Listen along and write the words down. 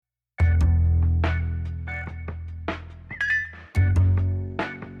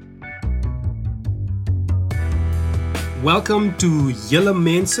Welcome to Julle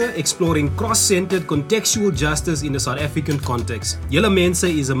Mense, exploring cross-centered contextual justice in the South African context. Julle Mense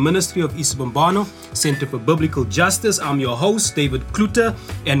is a ministry of Isibambano, Center for Biblical Justice. I'm your host, David Kluter,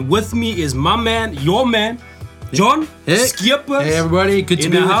 and with me is my man, your man, John Skippers. Hey everybody, good to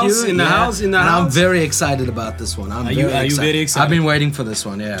be with you. In the house. I'm very excited about this one. Are you very excited? I've been waiting for this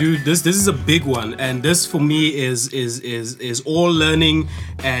one, yeah. Dude, this is a big one, and this for me is all learning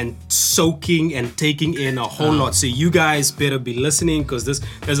and soaking and taking in a whole lot. So you guys better be listening, because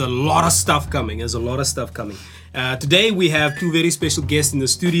there's a lot of stuff coming. Today we have two very special guests in the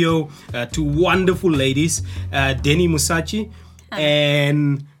studio, two wonderful ladies, Denny Musachi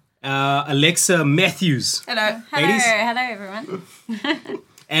and Alexa Matthews. Hello. Ladies. Hello, everyone.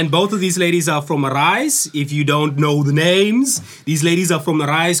 And both of these ladies are from Arise. If you don't know the names, these ladies are from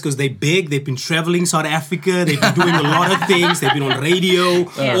Arise because they're big. They've been traveling South Africa. They've been doing a lot of things. They've been on radio,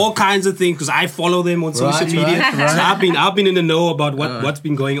 all kinds of things, because I follow them on social media. Right. So I've been in the know about what's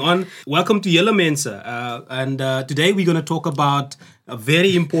been going on. Welcome to Julle Mense. And today we're going to talk about a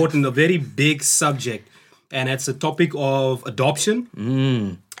very important, a very big subject. And it's a topic of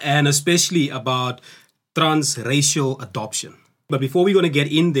adoption. And especially about transracial adoption. But before we're going to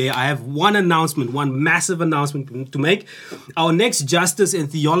get in there, I have one massive announcement to make. Our next Justice and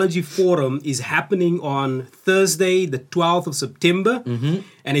Theology Forum is happening on Thursday, the 12th of September.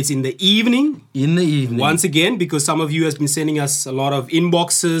 And it's in the evening. Once again, because some of you has been sending us a lot of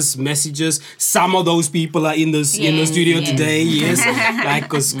inboxes, messages. Some of those people are in the studio today. Yes, like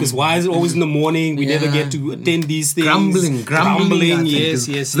because why is it always in the morning? We never get to attend these things. Grumbling.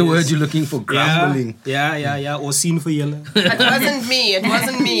 Yes. The word you're looking for. Grumbling. Yeah. Or scene for Julle. It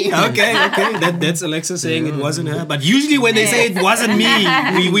wasn't me. Okay. That's Alexa saying it wasn't her. But usually when they say it wasn't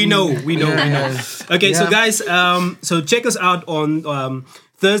me, we know. Okay, so guys, so check us out on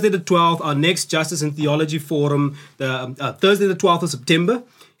Thursday the 12th, our next Justice and Theology Forum, Thursday the 12th of September.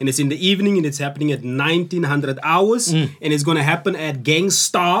 And it's in the evening, and it's happening at 1900 hours. And it's going to happen at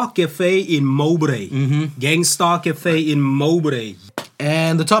Gangstar Cafe in Mowbray. Gangstar Cafe in Mowbray.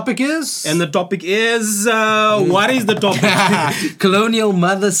 And the topic is? What is the topic? Colonial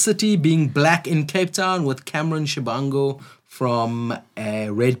Mother City being black in Cape Town with Cameron Shibango from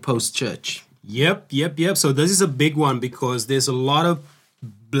Red Post Church. Yep. So this is a big one, because there's a lot of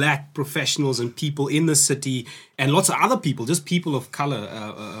black professionals and people in the city, and lots of other people, just people of color,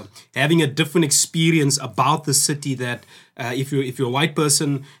 having a different experience about the city that if you're a white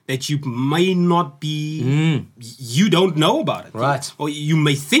person, that you may not be, you don't know about it, right? Or you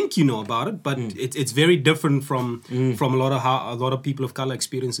may think you know about it, but it's very different from a lot of how a lot of people of color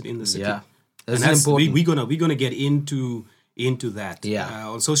experience it in the city. Yeah, that's important. We're gonna get into that.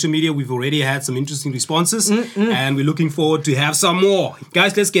 On social media, we've already had some interesting responses, and we're looking forward to have some more.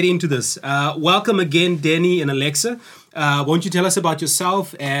 Guys, let's get into this. Welcome again, Denny and Alexa. Won't you tell us about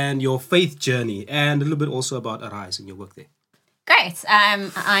yourself and your faith journey, and a little bit also about Arise and your work there? Great.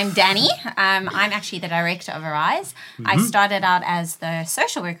 I'm Danny. I'm actually the director of Arise. I started out as the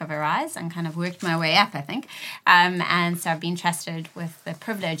social worker of Arise and kind of worked my way up, I think. And so I've been trusted with the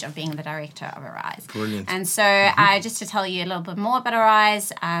privilege of being the director of Arise. Brilliant. And so just to tell you a little bit more about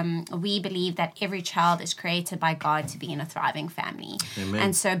Arise, we believe that every child is created by God to be in a thriving family. Amen.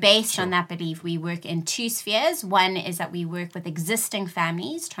 And so based on that belief, we work in two spheres. One is that we work with existing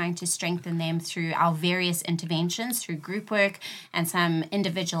families, trying to strengthen them through our various interventions, through group work, and some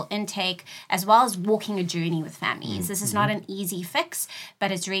individual intake, as well as walking a journey with families. This is not an easy fix,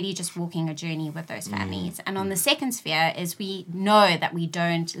 but it's really just walking a journey with those families. And on the second sphere is we know that we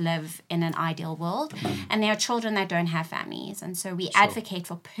don't live in an ideal world, and there are children that don't have families. And so we advocate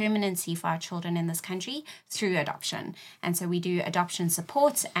for permanency for our children in this country through adoption. And so we do adoption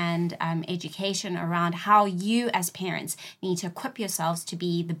support and education around how you as parents need to equip yourselves to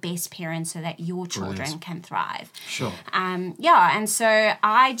be the best parents so that your children can thrive. And so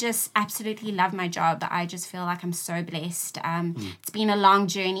I just absolutely love my job. I just feel like I'm so blessed. It's been a long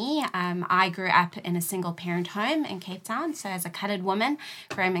journey. I grew up in a single parent home in Cape Town. So as a coloured woman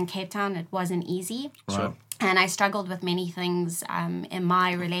growing in Cape Town, it wasn't easy. Right. And I struggled with many things in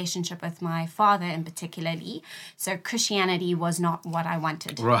my relationship with my father in particularly. So Christianity was not what I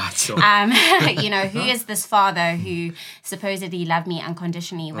wanted. Right. Sure. Who is this father who supposedly loved me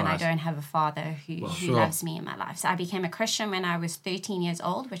unconditionally when I don't have a father who loves me in my life? So I became a Christian when I was 13 years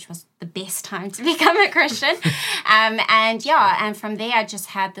old, which was the best time to become a Christian. And from there I just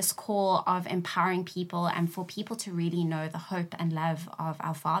had this call of empowering people and for people to really know the hope and love of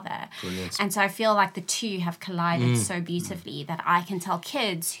our Father. Brilliant. And so I feel like the two have have collided so beautifully that I can tell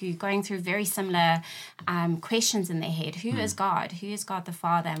kids who are going through very similar questions in their head, who is God? Who is God the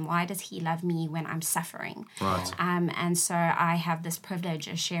Father? And why does he love me when I'm suffering? Right. And so I have this privilege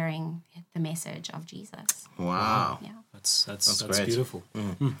of sharing the message of Jesus. Wow. Yeah. That's great. beautiful.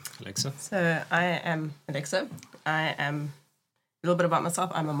 Alexa? So I am Alexa. I am a little bit about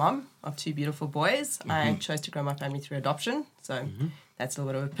myself. I'm a mom of 2 beautiful boys. I chose to grow my family through adoption. So that's a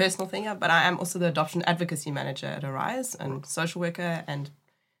little bit of a personal thing. But I am also the adoption advocacy manager at Arise and social worker and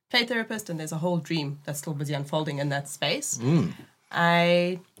play therapist. And there's a whole dream that's still busy unfolding in that space.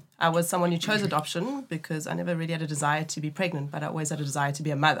 I was someone who chose adoption because I never really had a desire to be pregnant, but I always had a desire to be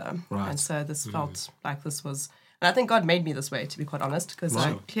a mother. Right. And so this felt like this was... And I think God made me this way, to be quite honest, because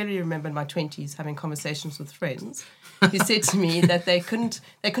I clearly remember in my 20s having conversations with friends who said to me that they couldn't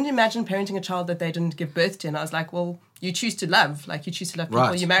imagine parenting a child that they didn't give birth to. And I was like, well, you choose to love. Like, you choose to love people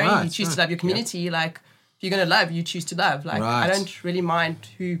Right, you marry. right, You choose to love your community. Like, if you're going to love, you choose to love. Like, I don't really mind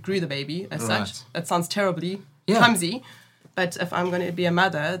who grew the baby as such. That sounds terribly clumsy. But if I'm going to be a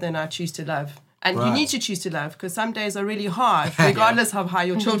mother, then I choose to love. And you need to choose to love because some days are really hard, regardless of how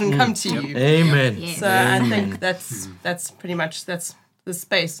your children come to you. Amen. Yes. So I think that's pretty much that's the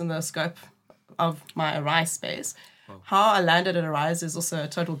space and the scope of my Arise space. How I landed at Arise is also a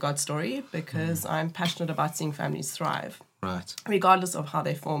total God story because I'm passionate about seeing families thrive, Right. regardless of how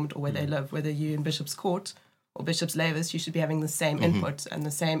they formed or where they live. Whether you're in Bishop's Court or Bishop's Lavis, you should be having the same input and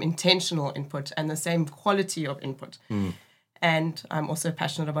the same intentional input and the same quality of input. And I'm also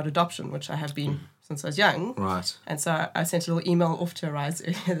passionate about adoption, which I have been since I was young. Right. And so I sent a little email off to Arise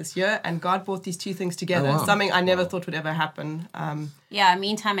earlier this year, and God brought these 2 things together, Oh, wow. something I never thought would ever happen.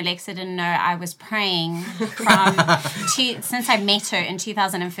 Meantime, Alexa didn't know I was praying from since I met her in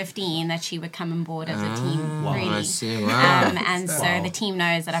 2015 that she would come on board as a team. Really. I see. Wow. And so the team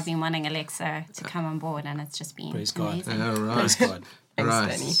knows that I've been wanting Alexa to come on board, and it's just been Praise God. amazing. All right. Praise God. Thanks, Right.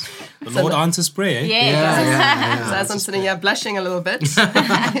 Danny. The Lord answers prayer. Eh? Yeah. So as I'm sitting here blushing a little bit,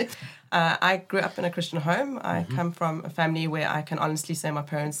 I grew up in a Christian home. I come from a family where I can honestly say my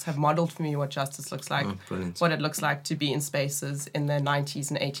parents have modeled for me what justice looks like, brilliant. what it looks like to be in spaces in the 90s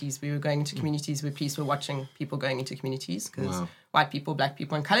and 80s. We were going into communities where police were watching people going into communities because white people, black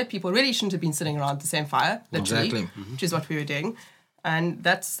people, and colored people really shouldn't have been sitting around the same fire, literally, Exactly. which is what we were doing. And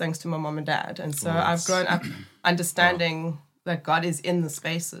that's thanks to my mom and dad. And so I've grown up understanding that God is in the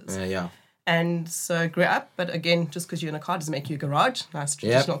spaces. Yeah. And so grew up, but again, just because you're in a car doesn't make you a garage. Nice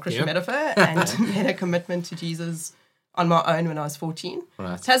traditional Christian metaphor. And made a commitment to Jesus on my own when I was 14.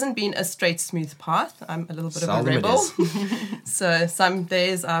 Right. It hasn't been a straight, smooth path. I'm a little bit Seldom it of a rebel. is. So some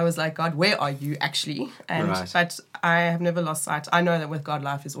days I was like, God, where are you actually? And but I have never lost sight. I know that with God,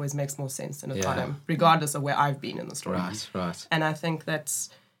 life is always makes more sense than without Him, regardless of where I've been in the story. Right. And I think that's,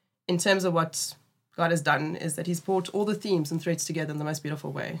 in terms of what God has done, is that He's brought all the themes and threads together in the most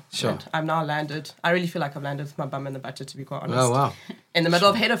beautiful way. Sure. And I'm now landed, I really feel like I've landed with my bum in the butter, to be quite honest. Oh, wow. In the middle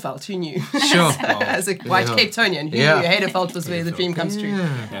of Hedefeld, who knew? Sure. As a white Cape Townian, who knew Hedefeld was where the dream comes true.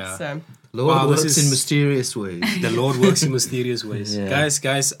 Yeah. So, Lord Wow, this works is- in mysterious ways. The Lord works in mysterious ways. Yeah.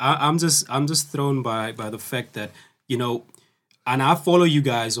 Guys, I'm just thrown by the fact that, you know, and I follow you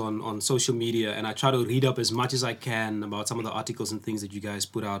guys on social media, and I try to read up as much as I can about some of the articles and things that you guys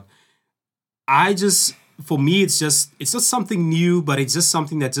put out. For me, it's just something new, but it's just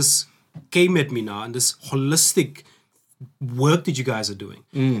something that just came at me now, and this holistic work that you guys are doing.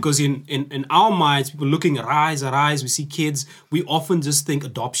 Because in our minds, people looking at Arise, we see kids, we often just think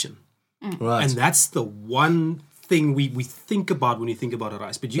adoption. Right. And that's the one thing we think about when you think about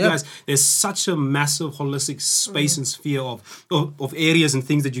Arise. But you guys, there's such a massive holistic space and sphere of areas and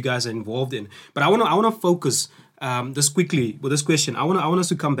things that you guys are involved in. But I wanna focus just quickly with this question. I want us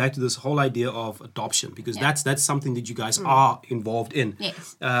to come back to this whole idea of adoption, because that's something that you guys are involved in.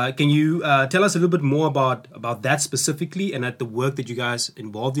 Yes. Can you tell us a little bit more about that specifically, and at the work that you guys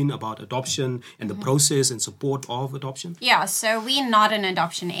involved in about adoption and the process and support of adoption? Yeah, so we're not an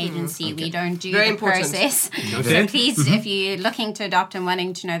adoption agency. We don't do Very the important. process. Okay. So please, if you're looking to adopt and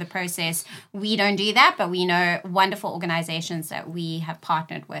wanting to know the process, we don't do that, but we know wonderful organizations that we have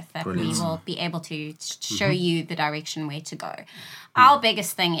partnered with that we will be able to show you the direction where to go. Our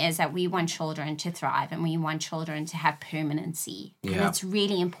biggest thing is that we want children to thrive, and we want children to have permanency. And it's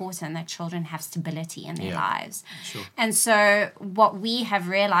really important that children have stability in their lives. Sure. And so what we have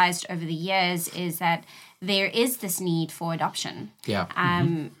realized over the years is that there is this need for adoption. Yeah.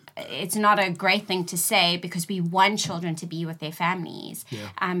 It's not a great thing to say because we want children to be with their families,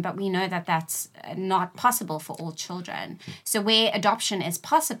 but we know that that's not possible for all children. So where adoption is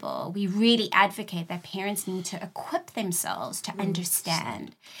possible, we really advocate that parents need to equip themselves to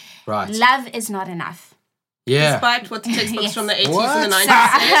understand. Right. Love is not enough. Yeah. Despite what the textbooks Yes. from the 80s What? and the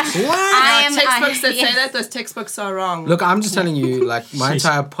 90s said. What? Textbooks that say yes. that, those textbooks are wrong. Look, I'm just telling you, like, my Sheesh.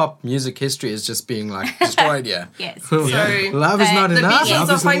 entire pop music history is just being, like, destroyed here. Yes. Sorry. Love is But not The enough. Beatles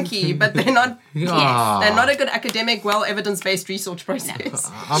are funky, but they're not. Ah. They're not a good academic, well evidence-based research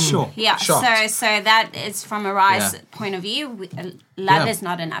process. I'm Sure. Yeah, shocked. so that is from a Rise Yeah. point of view. Love Yeah. is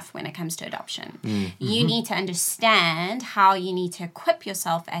not enough when it comes to adoption. You need to understand how you need to equip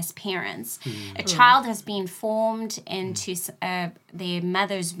yourself as parents. A child has been formed into their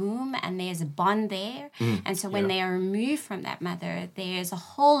mother's womb, and there's a bond there. And so when they are removed from that mother, there's a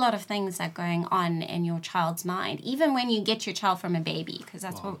whole lot of things that are going on in your child's mind. Even when you get your child from a baby, because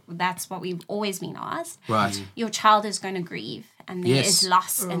that's what we've always been asked. Right. Your child is going to grieve, and there is Yes.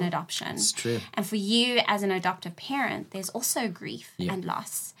 loss in adoption. It's true. And for you as an adoptive parent, there's also grief Yeah. and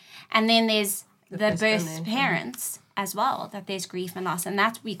loss. And then there's the first birth family. parents as well, that there's grief and loss. And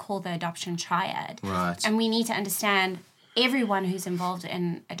that we call the adoption triad. Right. And we need to understand everyone who's involved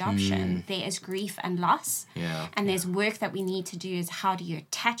in adoption, there is grief and loss. Yeah. And there's work that we need to do is how do you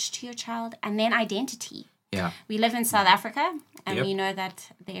attach to your child? And then identity. Yeah. We live in South Africa, and Yep. we know that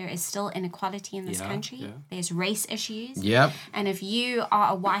there is still inequality in this Yeah, country. yeah. There's race issues. Yep. And if you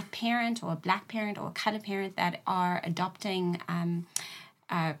are a white parent or a black parent or a colored parent that are adopting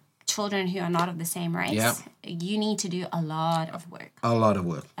children who are not of the same race, Yep. you need to do a lot of work. A lot of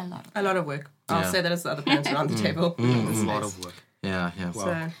work. A lot of A lot of work. I'll Yeah. say that as the other parents around the table. A lot of work. Yeah, yeah.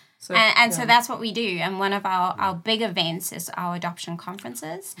 So So that's what we do. And one of our big events is our adoption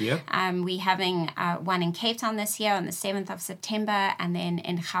conferences. Yep. We're having one in Cape Town this year on the 7th of September, and then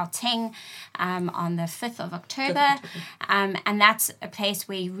in Gauteng on the 5th of October. And that's a place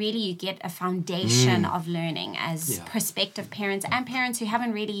where you get a foundation of learning as prospective parents and parents who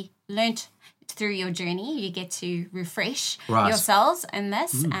haven't really learnt through your journey. You get to refresh Right. yourselves in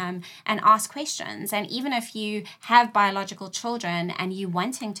this and ask questions. And even if you have biological children and you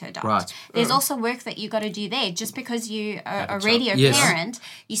wanting to adopt, Right. there's also work that you got to do there. Just because you are already a Yes. parent,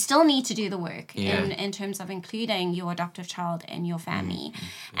 you still need to do the work Yeah. in terms of including your adoptive child in your family.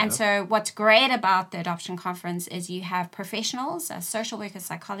 And so what's great about the adoption conference is you have professionals, social workers,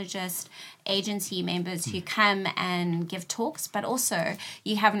 psychologists, agency members who come and give talks, but also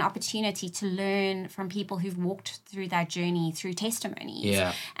you have an opportunity to learn from people who've walked through that journey through testimonies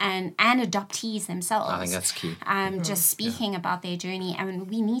Yeah. and adoptees themselves. I think that's key. Just speaking about their journey, and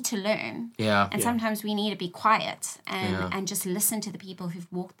we need to learn. Yeah. And sometimes we need to be quiet Yeah. and just listen to the people who've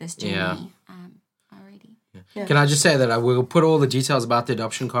walked this journey Yeah. already. Can I just say that I will put all the details about the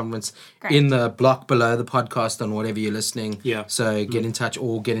adoption conference Great. in the block below the podcast on whatever you're listening. Yeah. So get in touch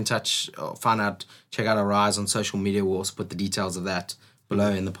or find out, check out our Rise on social media. We'll also put the details of that below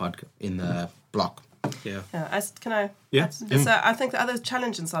in the block. Yeah. Can I? Yeah. So I think the other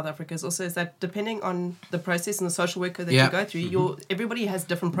challenge in South Africa is that depending on the process and the social worker that Yeah. you go through, everybody has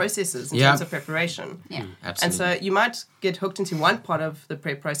different processes in Yeah. terms of preparation. Yeah. Absolutely. And so you might get hooked into one part of the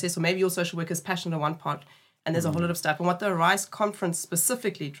prep process, or maybe your social worker is passionate on one part, and there's a whole lot of stuff. And what the RISE conference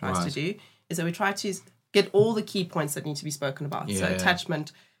specifically tries Right. to do is that we try to get all the key points that need to be spoken about. So Yeah.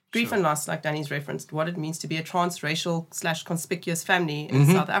 attachment, grief and loss, like Danny's referenced, what it means to be a transracial / conspicuous family in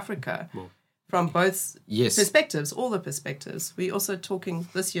South Africa. From both Yes. perspectives, all the perspectives. We're also talking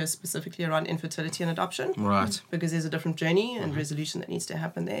this year specifically around infertility and adoption Right. because there's a different journey and resolution that needs to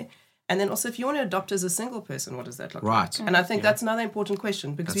happen there. And then also, if you want to adopt as a single person, what does that look Right. like? And I think that's another important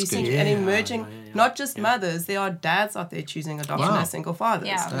question because That's we're seeing good. an emerging, not just mothers, there are dads out there choosing adoption Wow. as single fathers.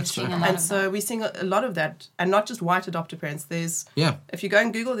 Yeah, we're That's seeing right. a lot And of so we're seeing a lot of that, and not just white adoptive parents. There's, Yeah. if you go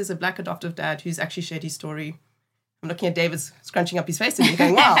and Google, there's a black adoptive dad who's actually shared his story. I'm looking at David scrunching up his face and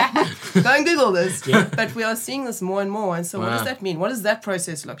going, wow, go and Google this. But we are seeing this more and more. And so what does Wow. that mean? What does that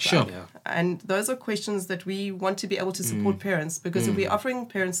process look Sure. like? Yeah. And those are questions that we want to be able to support parents, because if we're offering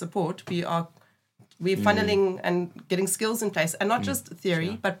parent support, we're funneling and getting skills in place, and not just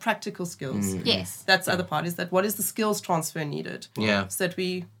theory, but practical skills. Yes. That's the other part, is that what is the skills transfer needed? Yeah. So that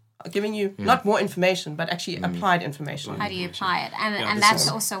we are giving you not more information, but actually applied information. How do you apply it? And that's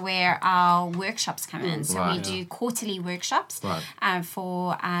also where our workshops come in. So we Right. do quarterly workshops Right.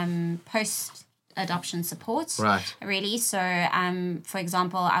 for post adoption support. Right. Really. So for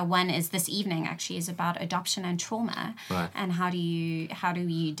example, our one is this evening actually is about adoption and trauma. Right. And how do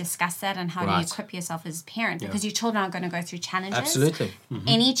you discuss that, and how do you Right. equip yourself as a parent? Because your children are going to go through challenges. Absolutely.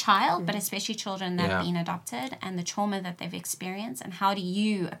 Any child, but especially children that have Yeah. been adopted, and the trauma that they've experienced, and how do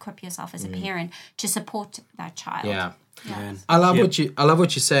you equip yourself as a parent to support that child? Yeah. Man. I love what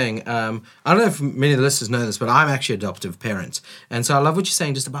you're saying. I don't know if many of the listeners know this, but I'm actually an adoptive parent, and so I love what you're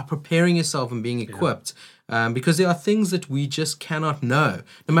saying just about preparing yourself and being equipped because there are things that we just cannot know.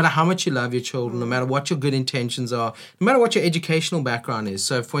 No matter how much you love your children, no matter what your good intentions are, no matter what your educational background is.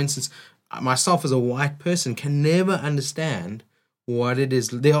 So, for instance, myself as a white person can never understand what it is.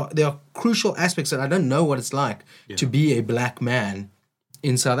 There are crucial aspects that I don't know what it's like to be a black man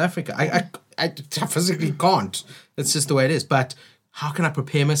in South Africa. I physically can't. It's just the way it is. But how can I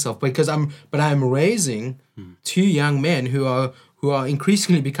prepare myself? Because I'm raising two young men who are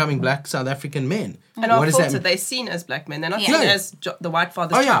increasingly becoming black South African men. And are filtered. They're seen as black men. They're not seen as the white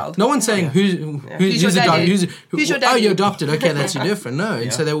father's child. No one's saying who's your daddy? Who's your daddy? Oh, you're adopted. Okay, that's different. No.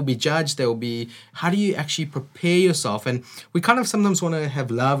 And so they will be judged. They will be, how do you actually prepare yourself? And we kind of sometimes want to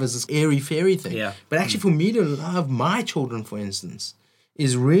have love as this airy fairy thing. Yeah. But actually for me to love my children, for instance,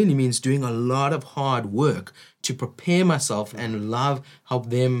 is really means doing a lot of hard work to prepare myself and help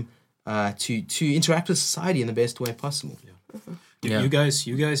them to interact with society in the best way possible. You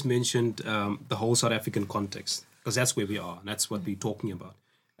guys mentioned the whole South African context, because that's where we are, and that's what we're talking about.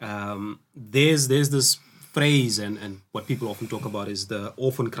 There's this phrase, and what people often talk about is the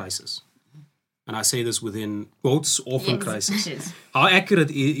orphan crisis. And I say this within quotes, orphan crisis. How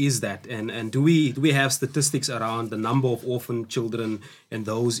accurate is that? And do we have statistics around the number of orphan children and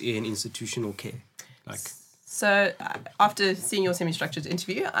those in institutional care? So after seeing your semi-structured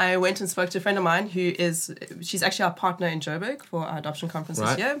interview, I went and spoke to a friend of mine she's actually our partner in Joburg for our adoption conference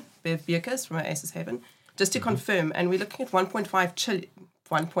this year, Bev Bierkes from Aces Haven, just to confirm. And we're looking at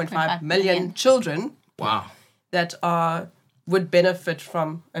 1.5 million children that would benefit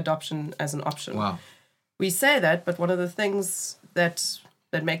from adoption as an option. Wow. We say that, but one of the things that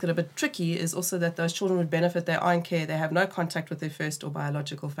make it a bit tricky is also that those children would benefit. They are in care. They have no contact with their first or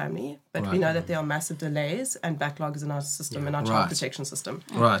biological family. But we know that there are massive delays and backlogs in our system, in our child protection system.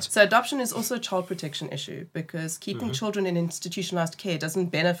 Right. So adoption is also a child protection issue, because keeping children in institutionalized care doesn't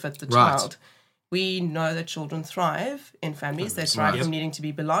benefit the child. We know that children thrive in families. They thrive from needing to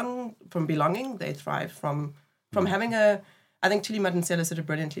be belonging. They thrive from having I think Tilly Madansela said it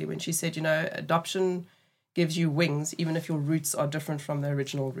brilliantly when she said, adoption gives you wings, even if your roots are different from the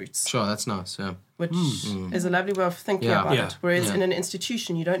original roots. Sure, that's nice, yeah. Which is a lovely way of thinking about it. Whereas in an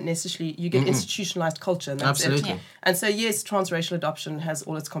institution, you don't necessarily, you get institutionalized culture, and that's it. And so, yes, transracial adoption has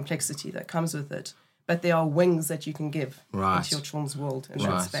all its complexity that comes with it, but there are wings that you can give into your children's world in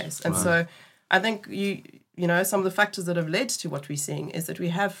that space. And so I think some of the factors that have led to what we're seeing is that we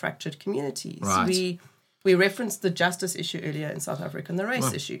have fractured communities. We referenced the justice issue earlier in South Africa and the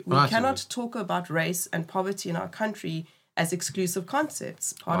race issue. We cannot talk about race and poverty in our country as exclusive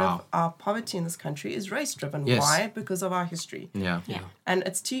concepts. Part of our poverty in this country is race-driven. Yes. Why? Because of our history. Yeah. And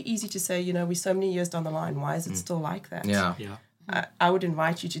it's too easy to say, we're so many years down the line. Why is it still like that? Yeah. I would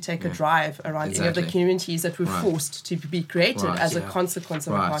invite you to take a drive around any of the communities that were forced to be created as a consequence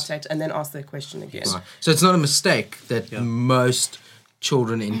of apartheid, and then ask that question again. So it's not a mistake that most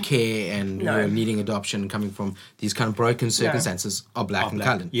children in care and needing adoption coming from these kind of broken circumstances are black and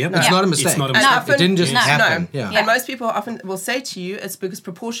coloured. It's not a mistake. It didn't just happen. And most people often will say to you, it's because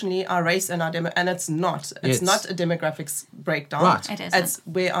proportionally our race and our and it's not. It's not a demographics breakdown. It isn't. It's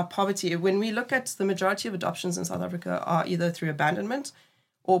where our poverty. When we look at the majority of adoptions in South Africa are either through abandonment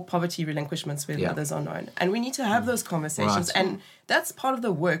or poverty relinquishments where mothers are known. And we need to have those conversations. And that's part of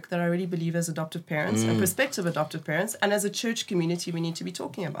the work that I really believe as adoptive parents and prospective adoptive parents and as a church community we need to be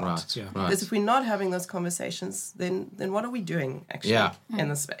talking about. Because if we're not having those conversations, then what are we doing actually in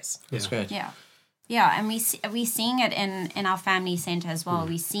this space? That's great. Yeah, and we're seeing it in our family center as well.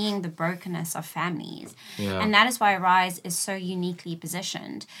 We're seeing the brokenness of families. And that is why Rise is so uniquely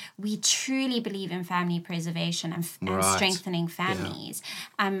positioned. We truly believe in family preservation and strengthening families.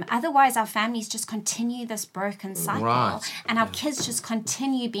 Otherwise, our families just continue this broken cycle. And our kids just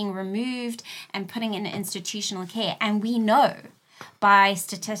continue being removed and putting in institutional care. And we know by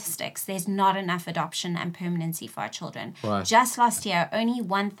statistics, there's not enough adoption and permanency for our children. Just last year, only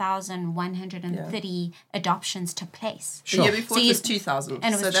 1,130 adoptions took place. The year before it was 2,000.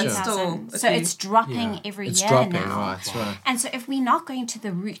 And it was 2,000. So it's dropping every year now. And so if we're not going to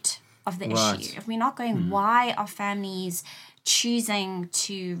the root of the issue, if we're not going, why are families choosing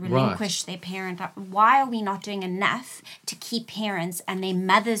to relinquish their parent? Why are we not doing enough to keep parents and their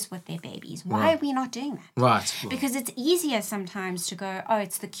mothers with their babies? Why are we not doing that? Because it's easier sometimes to go, oh,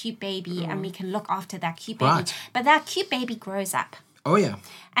 it's the cute baby and we can look after that cute baby. But that cute baby grows up.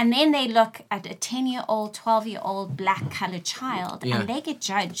 And then they look at a 10-year-old, 12-year-old black colored child and they get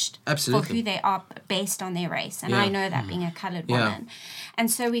judged for who they are based on their race. And I know that being a colored woman. And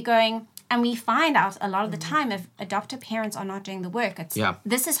so we're going, and we find out a lot of the time if adoptive parents are not doing the work, it's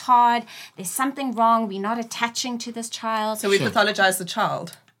this is hard, there's something wrong, we're not attaching to this child. So we pathologize the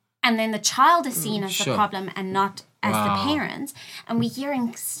child. and then the child is seen as the Sure. problem and not as Wow. the parents. And we're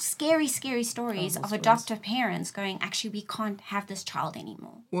hearing scary stories of adoptive parents going, actually, we can't have this child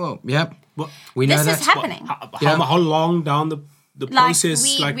anymore. Well, yep. What- We know This that. is happening. How long down the Like process?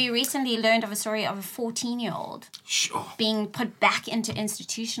 we recently learned of a story of a 14-year-old Sure. being put back into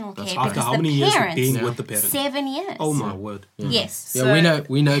institutional care after because how the many years of parents, being with the parents? 7 years. Oh my word! Yes. Yeah, So-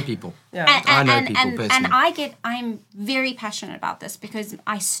 we know people. Yeah. I know people personally. And I'm very passionate about this because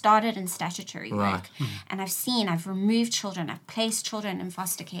I started in statutory work, Right. and I've removed children, I've placed children in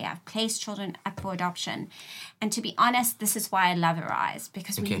foster care, I've placed children up for adoption, and to be honest, this is why I love Arise,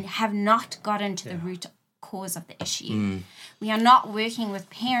 because we Okay. have not gotten to the root cause of the issue. We are not working with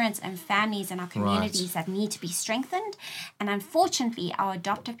parents and families in our communities that need to be strengthened, and unfortunately, our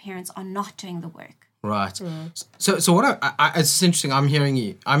adoptive parents are not doing the work. Right. So what I it's interesting. I'm hearing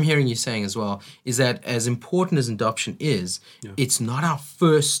you saying as well is that as important as adoption is, it's not our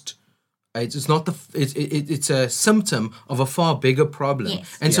first. It's not the. It's a symptom of a far bigger problem,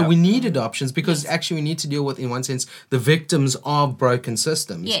 Yes. and so we need adoptions because actually we need to deal with, in one sense, the victims of broken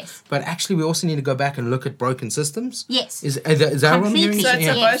systems. Yes. But actually, we also need to go back and look at broken systems. Yes. Is that what I'm hearing? Completely. So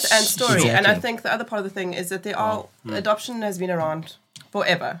it's a Yeah. both and story. And I Exactly. think the other part of the thing is that there are adoption has been around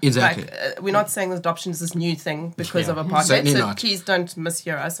forever. Exactly. Like, we're not saying that adoption is this new thing because of apartheid. Certainly So not. please don't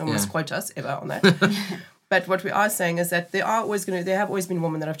mishear us and Yeah. misquote us ever on that. But what we are saying is that there have always been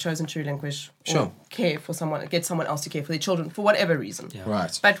women that have chosen to relinquish Sure. or care for someone, get someone else to care for their children for whatever reason.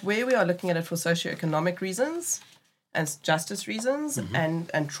 Right. But where we are looking at it for socioeconomic reasons and justice reasons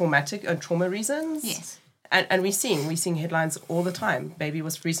and trauma reasons. Yes. And we're seeing headlines all the time. Baby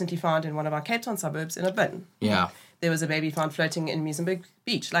was recently found in one of our Cape Town suburbs in a bin. Yeah. There was a baby found floating in Muizenberg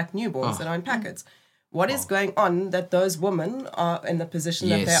Beach, like newborns that are in packets. What is going on that those women are in the position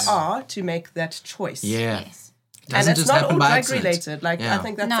that Yes. they are to make that choice? Yeah. Yes. Doesn't And it's just not happen all by drug accident. related. Like, Yeah. I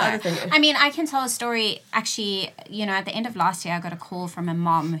think that's No, the other thing. I mean, I can tell a story. Actually, at the end of last year, I got a call from a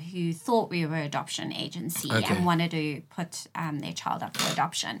mom who thought we were an adoption agency Okay. and wanted to put their child up for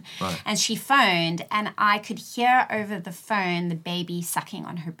adoption. Right. And she phoned, and I could hear over the phone the baby sucking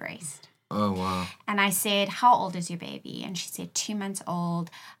on her breast. Oh wow. And I said, how old is your baby? And she said, 2 months old.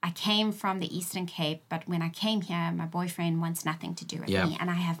 I came from the Eastern Cape, but when I came here, my boyfriend wants nothing to do with Yeah. me. And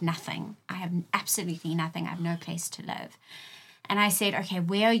I have nothing. I have absolutely nothing. I have no place to live. And I said, okay,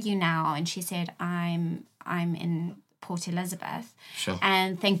 where are you now? And she said, I'm in Port Elizabeth. Sure.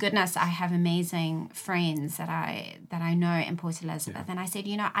 And thank goodness I have amazing friends that I know in Port Elizabeth. And I said,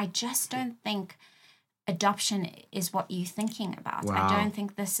 I just don't think adoption is what you're thinking about. Wow. I don't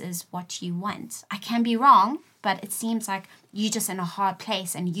think this is what you want. I can be wrong, but it seems like you're just in a hard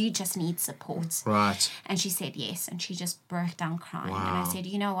place and you just need support. Right. And she said yes, and she just broke down crying. And I said,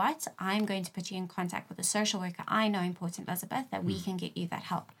 you know what? I'm going to put you in contact with a social worker I know in Port Elizabeth that we can get you that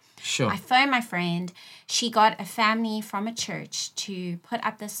help. Sure. I phoned my friend. She got a family from a church to put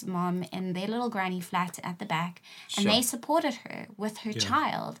up this mom in their little granny flat at the back. And Sure. they supported her with her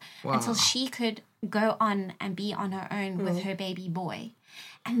child until she could go on and be on her own with her baby boy.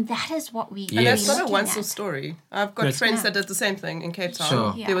 And that is what we Yes. And that's not a looking once-off at. story. I've got Yes. friends that did the same thing in Cape Town.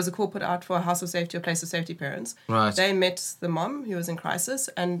 Sure. Yeah. There was a call put out for a house of safety, a place of safety parents. Right. They met the mom who was in crisis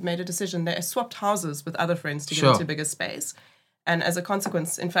and made a decision. They swapped houses with other friends to get Sure. into a bigger space. And as a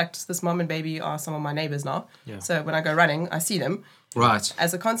consequence, in fact, this mom and baby are some of my neighbors now. Yeah. So when I go running, I see them. Right.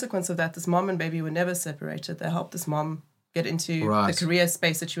 As a consequence of that, this mom and baby were never separated. They helped this mom get into Right. the career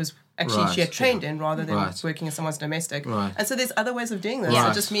space that she was actually Right. she had trained in rather than Right. working as someone's domestic. Right. And so there's other ways of doing this.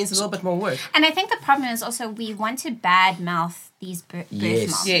 Right. It just means a little bit more work. And I think the problem is also we want to badmouth these birth Yes.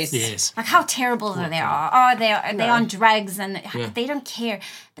 moms. Yes. Like how terrible they are. Oh, they're on drugs and they don't care.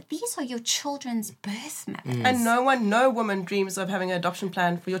 But these are your children's birth mothers. And no woman dreams of having an adoption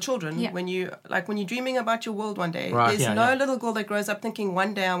plan for your children. Yeah. When you're dreaming about your world one day, Right. there's Yeah, no yeah. little girl that grows up thinking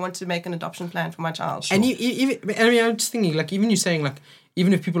one day I want to make an adoption plan for my child. And I'm just thinking, like, even you're saying, like,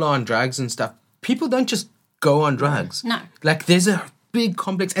 even if people are on drugs and stuff, people don't just go on drugs. No. Like, there's a big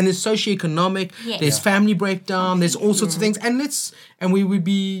complex, and there's socioeconomic, Yes. there's family breakdown, there's all sorts of things. And we would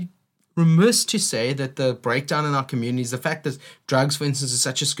be remiss to say that the breakdown in our communities, the fact that drugs, for instance, is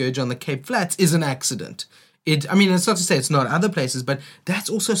such a scourge on the Cape Flats, is an accident. It's not to say it's not other places, but that's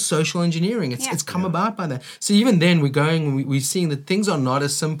also social engineering. It's come about by that. So even then, we're seeing that things are not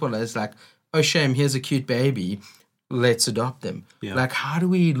as simple as like, oh shame, here's a cute baby, let's adopt them. Yeah. Like, how do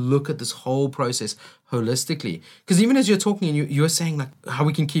we look at this whole process holistically? Because even as you're talking, and you're saying like how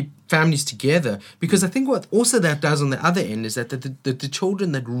we can keep families together. Because I think what also that does on the other end is that the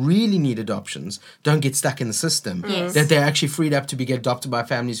children that really need adoptions don't get stuck in the system. Yes. That they're actually freed up to get adopted by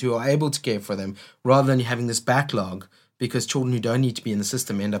families who are able to care for them, rather than having this backlog because children who don't need to be in the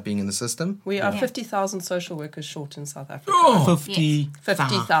system end up being in the system. We are 50,000 social workers short in South Africa. Oh, 50.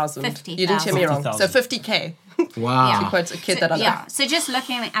 50,000. 50,000. You didn't hear me wrong. 50,000. So 50K. Wow. Yeah. To quote a kid that I know. Yeah, so just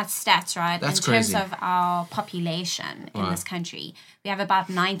looking at stats, right, That's in terms crazy. of our population in this country, we have about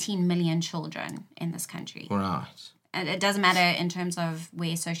 19 million children in this country. Right. And it doesn't matter in terms of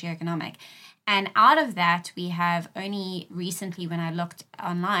where socioeconomic. And out of that, we have only recently, when I looked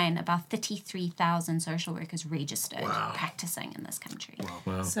online, about 33,000 social workers registered practicing in this country.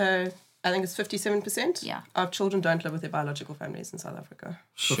 Wow. So I think it's 57% Yeah. of children don't live with their biological families in South Africa.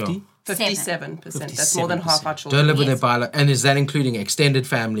 Sure. 50? 57%. That's more than half our Don't children. live with Yes. their and is that including extended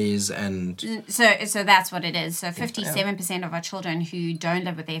families and So that's what it is. So 57% of our children who don't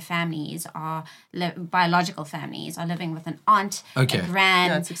live with their families are biological families are living with an aunt, Okay. a gran,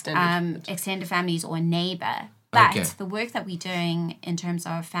 No, it's extended. extended families or a neighbor. But Okay. the work that we're doing in terms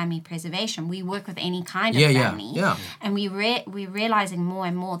of family preservation, we work with any kind of Yeah, yeah, family. yeah. And we're realizing more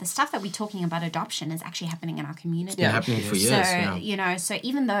and more the stuff that we're talking about adoption is actually happening in our community. been happening for years? So, Yeah. you know, so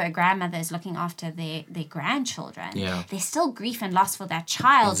even though a grandmother is looking after their grandchildren, Yeah. there's still grief and loss for that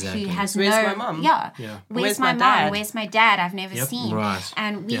child Exactly. who has Where's no... my mum? Yeah. Yeah. Where's Where's my my mom? dad? Where's my dad? I've never Yep. seen. Right.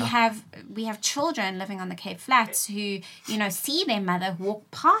 And we have children living on the Cape Flats who, you know, see their mother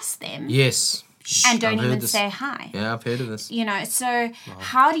walk past them yes. and don't I've heard even this. say hi. Yeah, I've heard of this. You know, so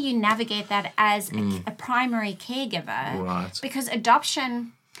how do you navigate that as a primary caregiver? Right. Because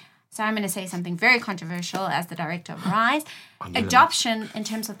adoption, so I'm going to say something very controversial as the director of RISE. Adoption, in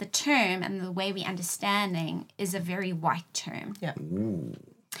terms of the term and the way we understanding, is a very white term. Yeah.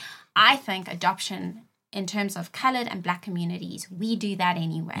 I think adoption, in terms of coloured and black communities, we do that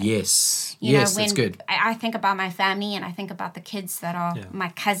anyway. Yes. You yes, know, that's when good. I think about my family and I think about the kids that are my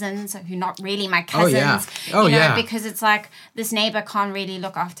cousins, who not really my Oh, cousins. yeah. Oh, you know, yeah. because it's like, this neighbor can't really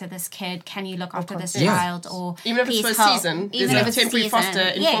look after this kid. Can you look after this Yeah. child? Or Even if it's please for a help. season, Even there's if a it's temporary season. foster,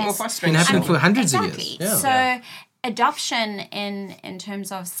 informal Yes. fostering. Been happening for hundreds Exactly. of years. So adoption in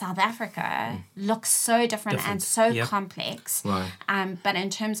terms of South Africa looks so different and so Yep. complex. Right. But in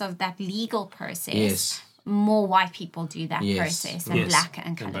terms of that legal process, Yes. more white people do that Yes. process than Yes. black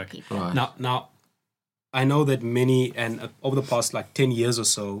and coloured black. people. Right. Now, I know that many, and over the past like 10 years or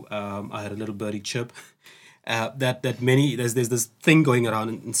so, I had a little birdie chip. That many there's this thing going around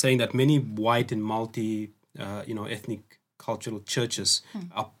and saying that many white and multi ethnic cultural churches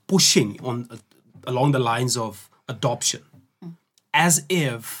are pushing on along the lines of adoption, as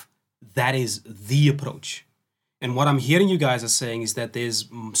if that is the approach. And what I'm hearing you guys are saying is that there's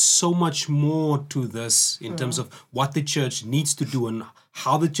so much more to this in terms of what the church needs to do and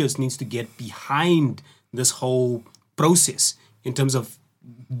how the church needs to get behind this whole process in terms of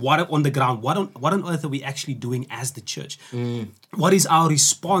what on the ground, what on earth are we actually doing as the church? What is our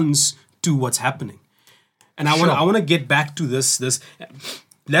response to what's happening? And I want to get back to this.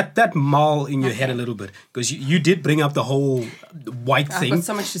 Let that mull in your head a little bit, because you did bring up the whole white I've thing. got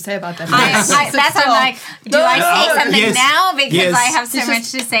so much to say about that. That's why I'm like, do I say something Yes. now? Because Yes. I have so He's much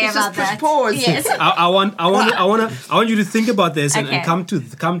just- to say he's about just pushed that. pause. Yes. I want you to think about this and Okay.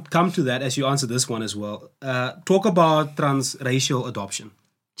 come to that as you answer this one as well. Talk about transracial adoption.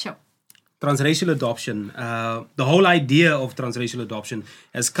 Sure. Transracial adoption. The whole idea of transracial adoption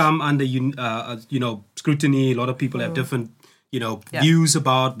has come under scrutiny. A lot of people have different views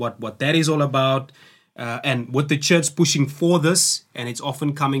about what that is all about. And with the church pushing for this, and it's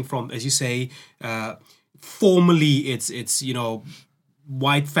often coming from, as you say, formally it's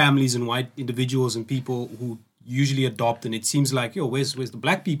white families and white individuals and people who usually adopt, and it seems like, where's the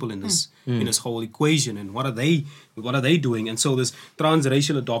black people in this in this whole equation, and what are they doing? And so this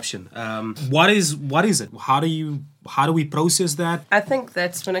transracial adoption, what is it? How do we process that? I think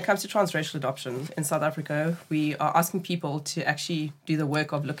that when it comes to transracial adoption in South Africa, we are asking people to actually do the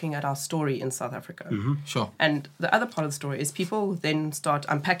work of looking at our story in South Africa. Sure. And the other part of the story is people then start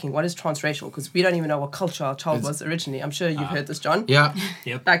unpacking what is transracial, because we don't even know what culture our child was originally. I'm sure you've heard this, John. Yeah.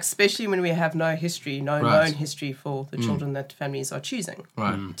 Like, especially when we have no history, no Right. known history for the children that families are choosing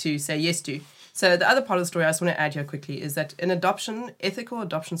Right. to say yes to. So the other part of the story I just want to add here quickly is that in adoption, ethical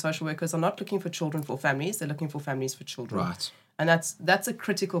adoption social workers are not looking for children for families, they're looking for families for children. Right. And that's a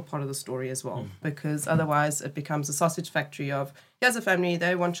critical part of the story as well, because otherwise it becomes a sausage factory of, here's a family,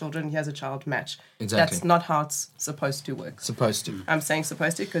 they want children, here's a child, match. Exactly. That's not how it's supposed to work. Supposed to. I'm saying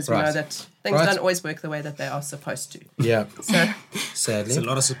supposed to because we Right. know that things Right. don't always work the way that they are supposed to. Yeah. So, Sadly. There's a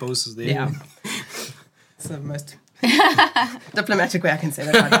lot of supposes there. yeah. It's the most diplomatic way I can say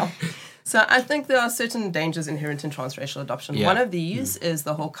that right now. So I think there are certain dangers inherent in transracial adoption. Yeah. One of these is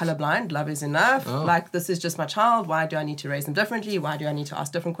the whole colorblind, love is enough. Like, this is just my child. Why do I need to raise them differently? Why do I need to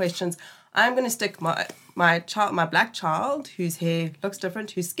ask different questions? I'm going to stick my black child, whose hair looks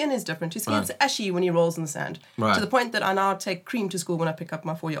different, whose skin is different, whose skin is ashy when he rolls in the sand. Right. To the point that I now take cream to school when I pick up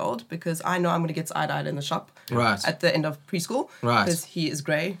my 4-year-old because I know I'm going to get side-eyed in the shop Right. at the end of preschool. Right. Because he is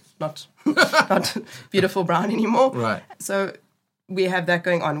grey, not not beautiful brown anymore. Right. So we have that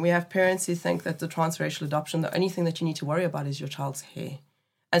going on. We have parents who think that the transracial adoption, the only thing that you need to worry about is your child's hair.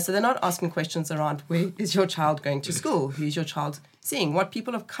 And so they're not asking questions around where is your child going to school? Who's your child seeing? What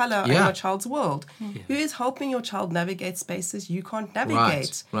people of color are in your child's world? Who is helping your child navigate spaces you can't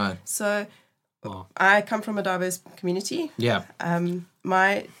navigate? Right. So I come from a diverse community. Yeah.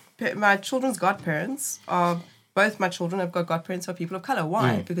 My children's godparents are both my children have got godparents who are people of color.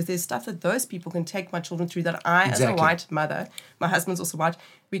 Why? Because there's stuff that those people can take my children through that I, as a white mother, my husband's also white,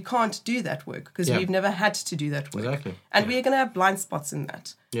 we can't do that work because we've never had to do that work. Exactly. And we're going to have blind spots in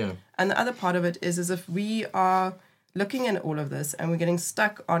that. Yeah. And the other part of it is if we are looking at all of this and we're getting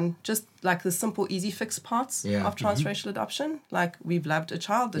stuck on just like the simple, easy fix parts of transracial adoption, like we've loved a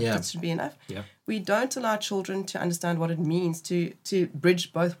child, that should be enough. Yeah. We don't allow children to understand what it means to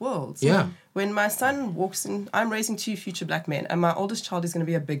bridge both worlds. Yeah. When my son walks in, I'm raising 2 future black men, and my oldest child is going to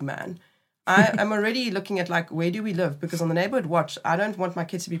be a big man. I am already looking at like, where do we live? Because on the neighborhood watch, I don't want my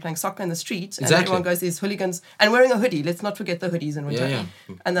kids to be playing soccer in the street and everyone goes, there's hooligans and wearing a hoodie. Let's not forget the hoodies in winter. Yeah.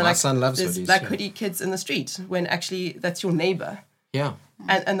 And then My son loves there's hoodies, black hoodie kids in the street when actually that's your neighbor. Yeah.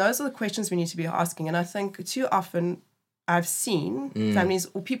 And those are the questions we need to be asking. And I think too often I've seen families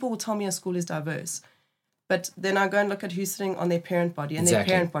or people will tell me a school is diverse. But then I go and look at who's sitting on their parent body, and their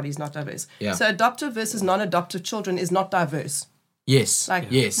parent body is not diverse. Yeah. So adoptive versus non-adoptive children is not diverse. Yes. Like,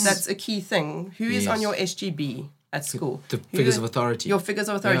 that's a key thing. Who is on your SGB at school? The figures of authority. Your figures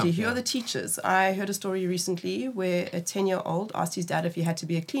of authority. Yeah. Who are the teachers? I heard a story recently where a 10-year-old asked his dad if he had to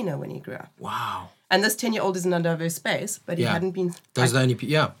be a cleaner when he grew up. Wow. And this 10-year-old is in a diverse space, but he hadn't been... Those are the only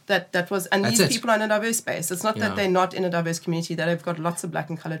people, That was... And That's these it. people are in a diverse space. It's not that they're not in a diverse community, that they've got lots of black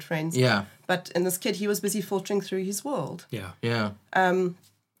and coloured friends. Yeah. But in this kid, he was busy filtering through his world. Yeah. Yeah.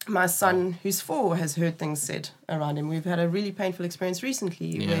 My son, who's 4, has heard things said around him. We've had a really painful experience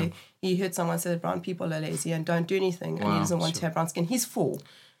recently where he heard someone say that brown people are lazy and don't do anything, and he doesn't want to have brown skin. He's 4.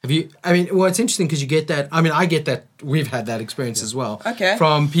 Have you? I mean, well, it's interesting because you get that. I mean, I get that. We've had that experience as well. Okay.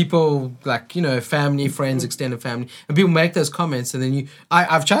 From people like family, friends, extended family, and people make those comments, and then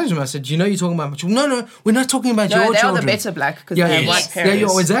I've challenged them. I said, you're talking about my children. No, we're not talking about your No, they are children. the better black because they have white Yeah,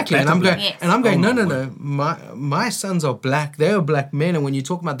 parents. exactly. And I'm going, Yes. no. My sons are black. They are black men, and when you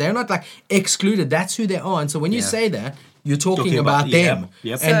talk about, they're not like excluded. That's who they are. And so when you say that, you're talking about them.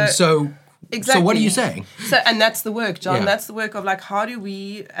 Yep. And so. Exactly. So what are you saying? So, and that's the work, John. Yeah. That's the work of like, how do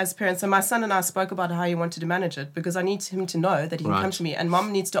we as parents, so my son and I spoke about how he wanted to manage it because I need him to know that he can come to me and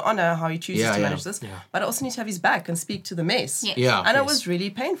mom needs to honor how he chooses to manage this. Yeah. But I also need to have his back and speak to the mess. Yes. Yeah. And it was really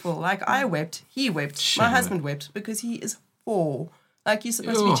painful. Like I wept, he wept, my husband wept because he is 4. Like you're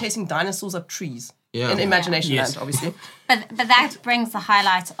supposed to be chasing dinosaurs up trees. Yeah. In imagination Yes. land, obviously. But that brings the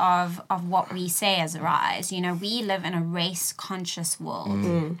highlight of what we say as Arise. We live in a race-conscious world.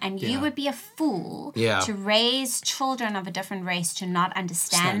 And you would be a fool to raise children of a different race to not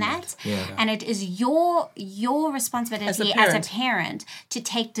understand that. Yeah. And it is your responsibility as a parent to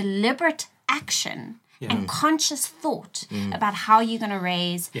take deliberate action and conscious thought about how you're going to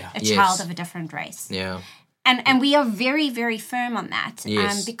raise a child of a different race. Yeah. And we are very, very firm on that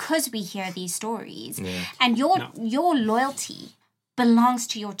Yes. because we hear these stories. And your loyalty belongs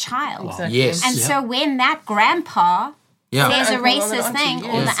to your child. Exactly. Yes. And so when that grandpa says a Uncle or an racist auntie, thing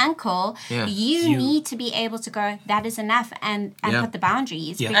or yes. the uncle, you need to be able to go, that is enough and put the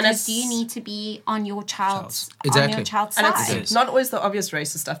boundaries Yeah. because And it's- you need to be on your child's Exactly. on your child's And side. it's not always the obvious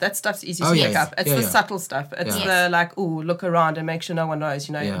racist stuff. That stuff's easy to Oh, pick yeah. up. It's Yeah, the yeah. subtle stuff. It's Yes. the like, ooh, look around and make sure no one knows.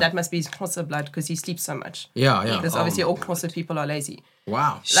 Yeah. That must be his Xhosa blood because he sleeps so much. Yeah. Because obviously all Xhosa people are lazy.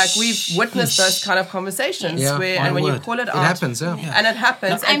 Wow. Like we've witnessed those kind of conversations Yeah. where, My and when you word. call it out, It happens, yeah. and it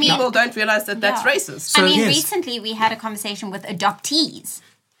happens, and mean- people don't realize that that's Yeah. racist. I mean, yes. recently we had a conversation with adoptees.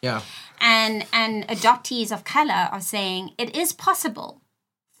 Yeah. And adoptees of color are saying it is possible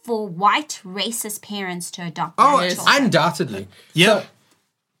for white racist parents to adopt Oh, their children. undoubtedly. Yep.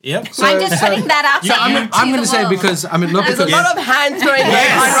 Yep. I'm just putting that out there. I'm going to say because I mean, look, There's a because lot of hand throwing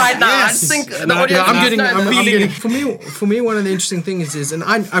going on right now. I just think the audience I'm must getting. know I'm this. getting. For me, one of the interesting things is, and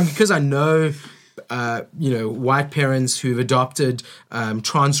I'm because I know white parents who've adopted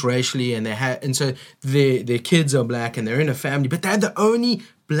transracially, and so their kids are black and they're in a family, but they're the only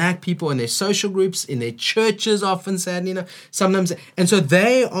black people in their social groups, in their churches, often, sadly, sometimes, and so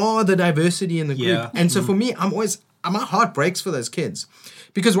they are the diversity in the group. Yeah. And so for me, my heart breaks for those kids,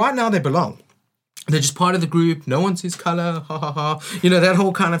 because right now they belong. They're just part of the group. No one sees color. Ha ha ha. That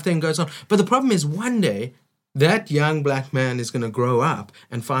whole kind of thing goes on. But the problem is, one day that young black man is going to grow up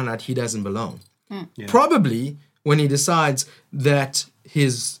and find out he doesn't belong. Yeah. Probably when he decides that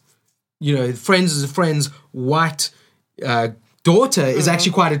his, friend's white daughter is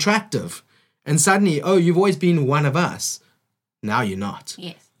actually quite attractive. And suddenly, oh, you've always been one of us. Now you're not.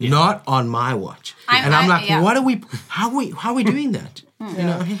 Yes. Not on my watch. I'm like, what are we, how are we doing that? You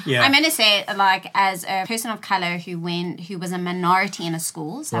know what I mean? Yeah. I'm going to say, like, as a person of color who was a minority in a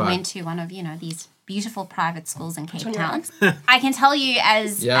school, so I went to one of, these beautiful private schools in Cape Town. I can tell you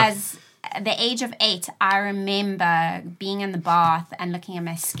as the age of 8, I remember being in the bath and looking at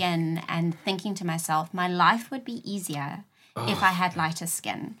my skin and thinking to myself, my life would be easier if I had lighter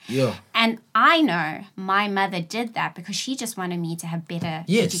skin. Yeah. And I know my mother did that because she just wanted me to have better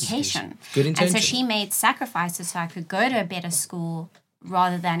education. Yes. Good intention. And so she made sacrifices so I could go to a better school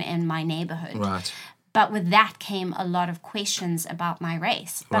rather than in my neighborhood. Right. But with that came a lot of questions about my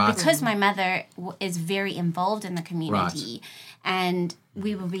race. But because my mother is very involved in the community, and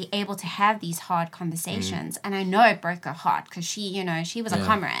we will be able to have these hard conversations. And I know it broke her heart because she was a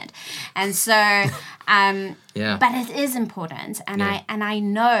comrade. And so, but it is important. And I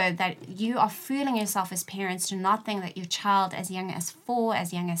know that you are fooling yourself as parents to not think that your child as young as 4,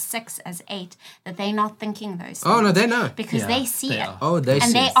 as young as 6, as 8, that they're not thinking those things. Oh, no, they know. Because they see it. Oh, they see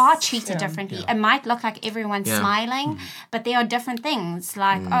and they it. are treated differently. It might look like everyone's smiling, but there are different things.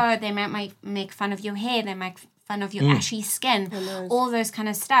 Like, they might make fun of your hair. They might fun of your ashy skin, all those kind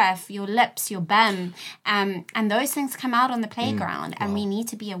of stuff, your lips, your bum, and those things come out on the playground, and we need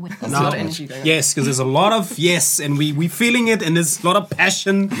to be aware. There's a lot of energy going on. Yes, because there's a lot of and we feeling it, and there's a lot of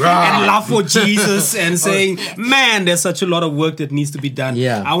passion and love for Jesus, and saying, man, there's such a lot of work that needs to be done.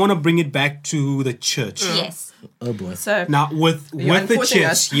 Yeah. I want to bring it back to the church. Yes. Oh boy. So Now with the unfortunate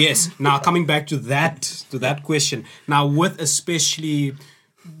church, us. yes. Now coming back to that question. Now with especially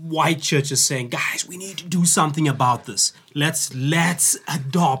white churches saying, guys, we need to do something about this. Let's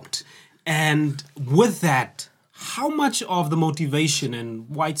adopt. And with that, how much of the motivation and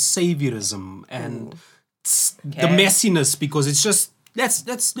white saviorism and the messiness, because it's just let's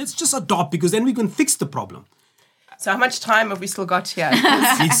just adopt, because then we can fix the problem. So how much time have we still got here?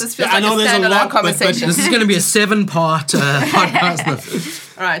 This feels I like know a there's a standalone lot, but conversation. This is going to be a 7-part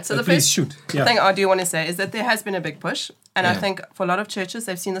podcast. All right, so the Please first shoot. Yeah. thing I do want to say is that there has been a big push. And I think for a lot of churches,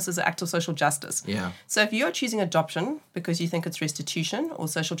 they've seen this as an act of social justice. Yeah. So if you're choosing adoption because you think it's restitution or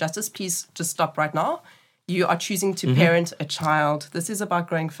social justice, please just stop right now. You are choosing to parent a child. This is about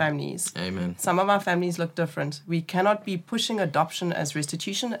growing families. Amen. Some of our families look different. We cannot be pushing adoption as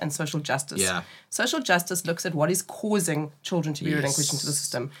restitution and social justice. Yeah. Social justice looks at what is causing children to be relinquished into the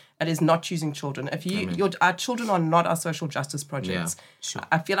system. It is not choosing children. If our children are not our social justice projects. Yeah.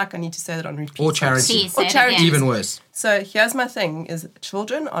 I feel like I need to say that on repeat. Or charity. Please say Or it charity. again. Even worse. So here's my thing, is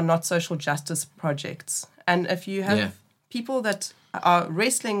children are not social justice projects. And if you have people that are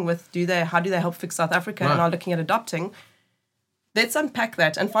wrestling with how do they help fix South Africa and are looking at adopting, let's unpack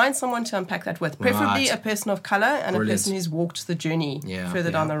that and find someone to unpack that with. Preferably a person of color and a person who's walked the journey further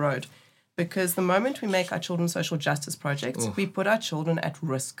down the road. Because the moment we make our children social justice projects, we put our children at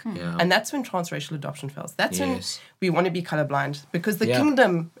risk. Yeah. And that's when transracial adoption fails. That's when we want to be colorblind. Because the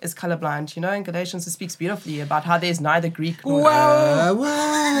kingdom is colorblind. You know, in Galatians it speaks beautifully about how there's neither Greek nor...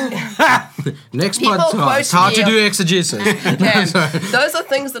 Next People podcast, quote how me to do exegesis. Those are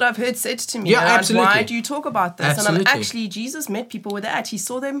things that I've heard said to me. Yeah, around, absolutely. why do you talk about this? Absolutely. And Jesus met people where they're at. He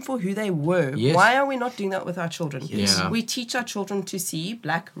saw them for who they were. Yes. Why are we not doing that with our children? Yeah. We teach our children to see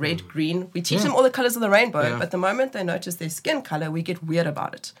black, red, green. We teach them all the colors of the rainbow. But the moment they notice their skin color, we get weird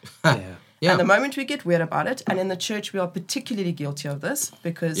about it. Yeah. And the moment we get weird about it, and in the church we are particularly guilty of this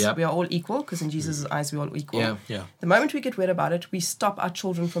because we are all equal, because in Jesus' eyes we are all equal. Yeah. The moment we get weird about it, we stop our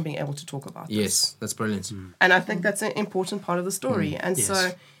children from being able to talk about this. Yes, that's brilliant. And I think that's an important part of the story. And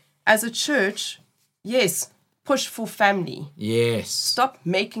so, as a church, push for family. Yes. Stop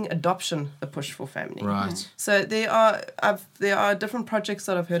making adoption a push for family. Right. So there are different projects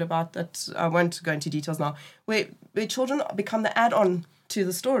that I've heard about that I won't go into details now, where children become the add-on to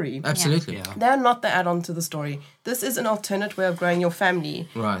the story. Absolutely. Yeah. They're not the add-on to the story. This is an alternate way of growing your family.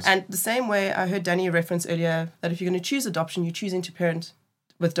 Right. And the same way I heard Danny reference earlier that if you're going to choose adoption, you're choosing to parent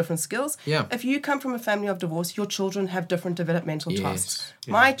with different skills. Yeah. If you come from a family of divorce, your children have different developmental tasks.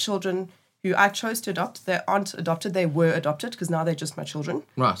 Yeah. My children who I chose to adopt, they aren't adopted, they were adopted because now they're just my children.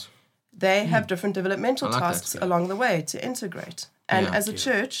 Right. They have different developmental I like that, tasks along the way to integrate. And as a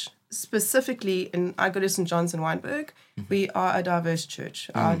church, specifically in I go to St. John's in Wynberg, we are a diverse church.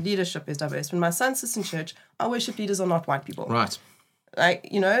 Our leadership is diverse. When my son sits in church, our worship leaders are not white people. Right. Like,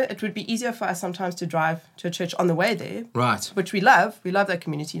 it would be easier for us sometimes to drive to a church on the way there, Right. which we love. We love that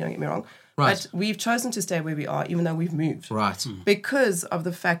community, don't get me wrong. Right. But we've chosen to stay where we are, even though we've moved. Right. Because of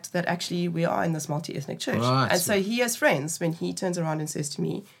the fact that actually we are in this multi-ethnic church. Right. And so he has friends when he turns around and says to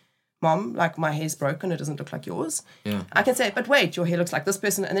me, Mom, like my hair's broken, it doesn't look like yours. Yeah. I can say, but wait, your hair looks like this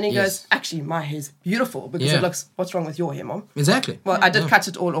person. And then he Yes. goes, actually, my hair's beautiful because Yeah. it looks, what's wrong with your hair, Mom? Exactly. Well, I did cut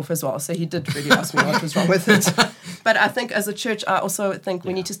it all off as well. So he did really ask me what was wrong with it. But I think as a church, I also think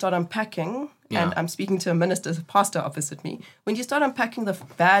we need to start unpacking. Yeah. And I'm speaking to a minister, a pastor opposite me. When you start unpacking the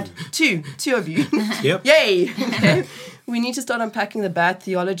bad, two of you. Yep. Yay. Okay. We need to start unpacking the bad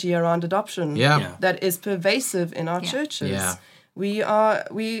theology around adoption Yeah. that is pervasive in our churches. Yeah. We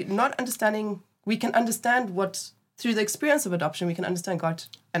not understanding, we can understand what, through the experience of adoption, we can understand God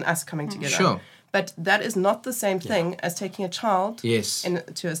and us coming together. Sure. But that is not the same thing as taking a child Yes.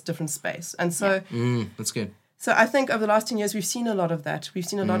 into a different space. And so, That's good. so I think over the last 10 years, we've seen a lot of that. We've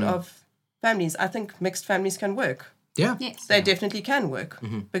seen a lot of families. I think mixed families can work. Yeah. Yes. They definitely can work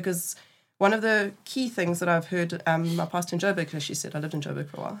because one of the key things that I've heard my pastor in Joburg, as she said, I lived in Joburg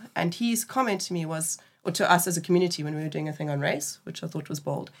for a while, and his comment to me was, or to us as a community when we were doing a thing on race, which I thought was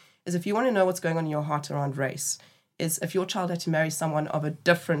bold, is if you want to know what's going on in your heart around race, is if your child had to marry someone of a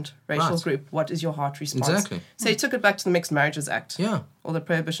different racial Right. group, what is your heart response? Exactly. So he took it back to the Mixed Marriages Act. Yeah. Or the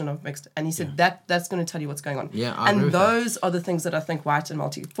prohibition of mixed, and he said that's going to tell you what's going on. Yeah, I agree and with that. those are the things that I think white and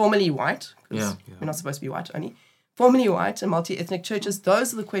formerly white, because Yeah. we're not supposed to be white only, formerly white and multi-ethnic churches,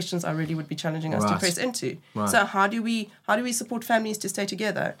 those are the questions I really would be challenging us to Right. press into. Right. So how do we support families to stay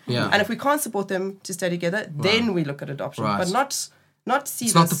together? Yeah. And if we can't support them to stay together, then we look at adoption, Right. but not see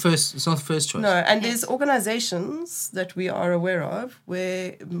It's this. not the first. It's not the first choice. No, and there's organizations that we are aware of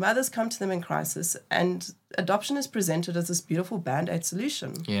where mothers come to them in crisis, and adoption is presented as this beautiful band-aid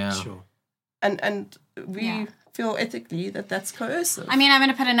solution. Yeah. Sure. And we Yeah. feel ethically that that's coercive. I mean, I'm going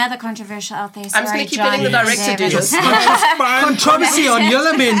to put another controversial out there. Sorry, just gonna keep John. letting the director do this. Controversy on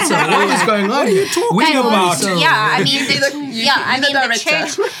Yellow Mensa. What is going on? What are you talking about? Yeah, I mean, the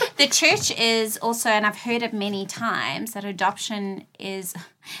director. the church is also, and I've heard it many times, that adoption is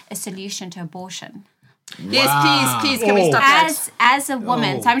a solution to abortion. Yes, please, can we stop that? As a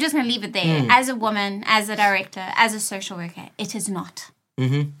woman, so I'm just going to leave it there. As a woman, as a director, as a social worker, it is not. No,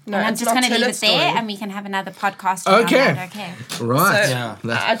 And I'm it's just not going to leave it Tillet's there, story. and we can have another podcast. around Okay. that, okay. Right. So, Yeah.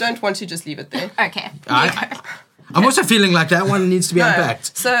 I don't want to just leave it there. Okay. I'm also feeling like that one needs to be No.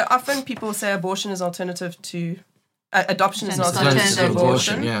 unpacked. So often people say abortion is alternative to adoption is an Alternative alternative to to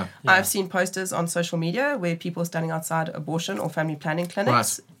abortion. abortion, yeah. I've seen posters on social media where people are standing outside abortion or family planning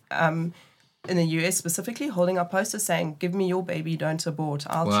clinics. In the US specifically, holding up posters saying, "Give me your baby, don't abort.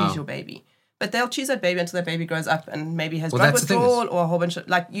 I'll Wow. choose your baby." But they'll choose that baby until that baby grows up and maybe has Well, drug that's the thing withdrawal or a whole bunch of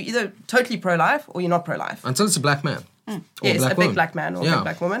you're either totally pro-life or you're not pro-life. Until it's a black man. Or Yes, black a big woman. black man or a Yeah. big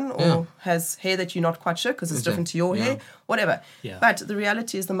black woman, or Yeah. has hair that you're not quite sure because it's Exactly. different to your Yeah. hair, whatever. Yeah. But the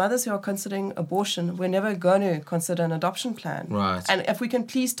reality is the mothers who are considering abortion, we're never going to consider an adoption plan. Right. And if we can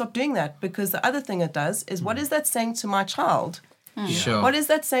please stop doing that, because the other thing it does is what is that saying to my child? Sure. What is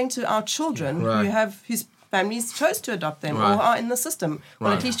that saying to our children Right. whose families chose to adopt them Right. or are in the system?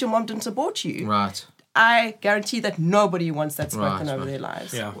 Well, Right. at least your mom didn't abort you. Right. I guarantee that nobody wants that spoken Right, over right. their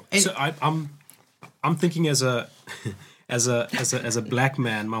lives. Yeah. So I'm thinking as a as a black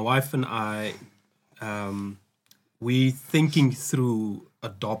man, my wife and I, we thinking through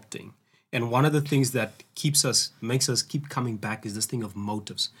adopting, and one of the things that makes us keep coming back is this thing of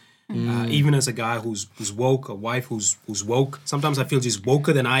motives. Even as a guy who's woke, a wife who's woke, sometimes I feel she's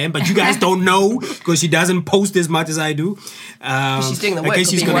woker than I am, but you guys don't know because she doesn't post as much as I do. She's doing the work Okay, of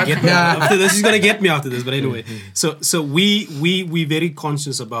she's being gonna woke. get me after this. She's gonna get me after this. But anyway, so we very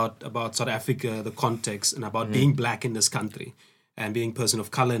conscious about South Africa, the context, and about being black in this country and being person of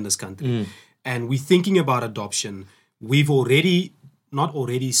color in this country, and we're thinking about adoption. We've not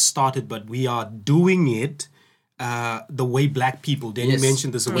already started, but we are doing it. The way black people, Danny Yes.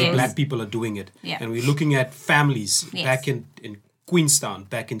 mentioned this, the way Yes. black people are doing it. Yeah. And we're looking at families Yes. back in Queenstown,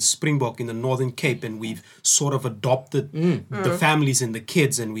 back in Springbok, in the Northern Cape, and we've sort of adopted the families and the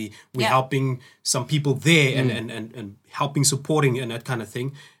kids, and we're Yeah. helping some people there and helping, supporting, and that kind of thing.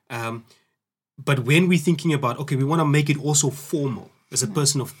 But when we're thinking about, okay, we want to make it also formal as a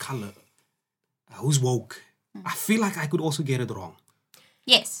person of color who's woke, I feel like I could also get it wrong.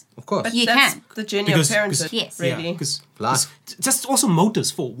 Yes. Of course. But You that's can. the journey Because- of parenthood, yes. really. because Life. just also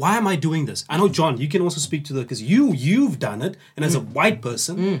motives for why am I doing this? I know, John, you can also speak to the because you've done it, and as a white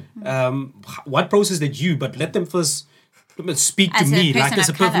person, what process did you? But let them first speak to As a me, like person as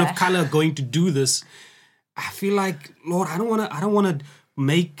a of person of colour. color going to do this. I feel like, Lord, I don't want to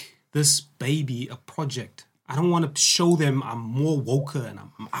make this baby a project. I don't want to show them I'm more woker and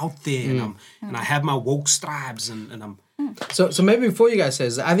I'm out there and I have my woke stripes and I'm. So maybe before you guys say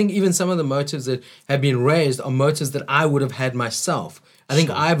this, I think even some of the motives that have been raised are motives that I would have had myself. I think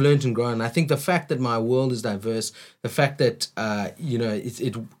I've learned and grown. I think the fact that my world is diverse, the fact that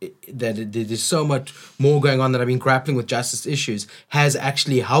there's so much more going on that I've been grappling with justice issues has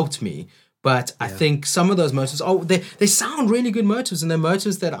actually helped me. But I think some of those motives, they sound really good motives, and they're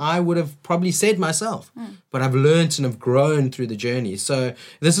motives that I would have probably said myself. But I've learned and have grown through the journey. So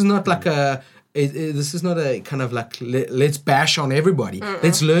this is not like this is not a kind of like let's bash on everybody.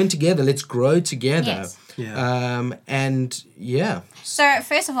 Let's learn together. Let's grow together. Yes. And yeah. So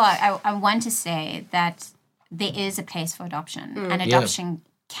first of all, I want to say that there is a place for adoption, and adoption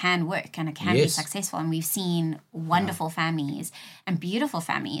can work and it can be Yes. successful. And we've seen wonderful families and beautiful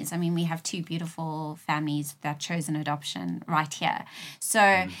families. I mean, we have 2 beautiful families that chose an adoption right here.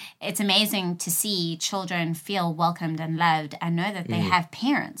 So it's amazing to see children feel welcomed and loved and know that they have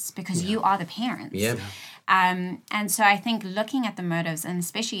parents because you are the parents. Yeah. And so I think looking at the motives, and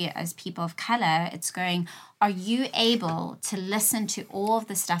especially as people of color, it's going, are you able to listen to all of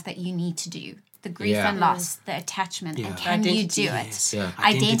the stuff that you need to do? The grief Yeah. and loss, the attachment, and can Identity, you do yes. it? Yeah.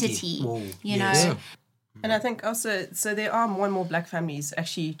 Identity, Whoa, you yes. know. And I think also, so there are more and more black families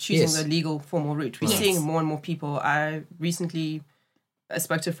actually choosing Yes. the legal formal route. We're Yes. seeing more and more people. I recently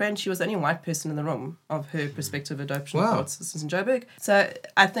spoke to a friend. She was the only white person in the room of her prospective adoption Wow. court. This is in Joburg. So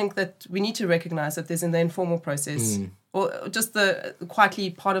I think that we need to recognize that there's in the informal process or just the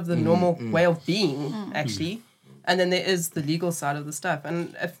quietly part of the normal way of being, actually. And then there is the legal side of the stuff.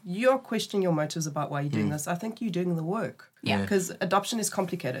 And if you're questioning your motives about why you're doing this, I think you're doing the work. Yeah. Because adoption is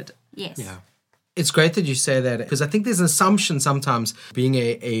complicated. Yes. Yeah. It's great that you say that because I think there's an assumption sometimes being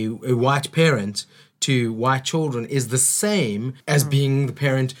a white parent to white children is the same as being the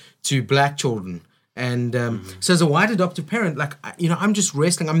parent to black children. And so as a white adoptive parent, like, I'm just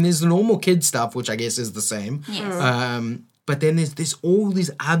wrestling. I mean, there's the normal kid stuff, which I guess is the same. Yes. But then there's all these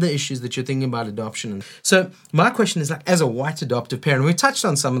other issues that you're thinking about adoption. So my question is, like, as a white adoptive parent, we touched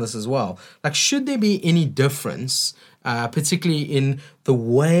on some of this as well. Like, should there be any difference, particularly in the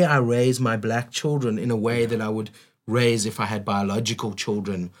way I raise my black children in a way that I would raise if I had biological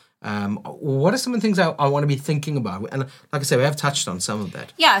children? What are some of the things I want to be thinking about? And like I said, we have touched on some of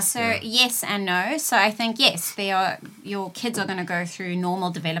that. Yeah, so yes and no. So I think, yes, your kids are going to go through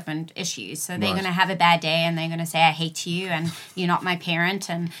normal development issues. So they're going to have a bad day and they're going to say, I hate you and you're not my parent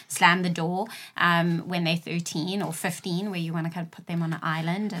and slam the door when they're 13 or 15, where you want to kind of put them on an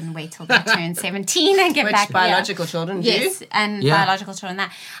island and wait till they turn 17 and get Which back. biological children do. Yes, and biological children.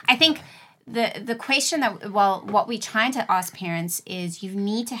 That I think the question that, what we're trying to ask parents is you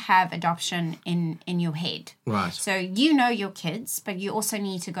need to have adoption in your head. Right. So you know your kids, but you also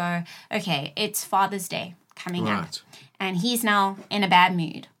need to go, okay, it's Father's Day coming up. Right. And he's now in a bad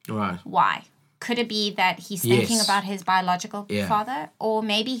mood. Right. Why? Could it be that he's thinking Yes. about his biological Yeah. father? Or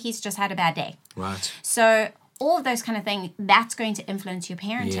maybe he's just had a bad day. Right. So all of those kind of things, that's going to influence your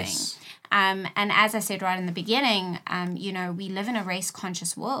parenting. Yes. And as I said right in the beginning, we live in a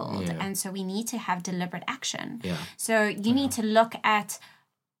race-conscious world, Yeah. and so we need to have deliberate action. Yeah. So you need to look at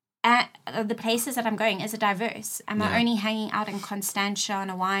the places that I'm going. Is it diverse? Am I only hanging out in Constantia on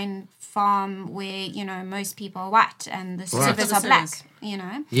a wine farm where, most people are white and the Right. servers are black,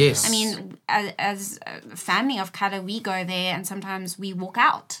 Yes. I mean, as a family of color, we go there and sometimes we walk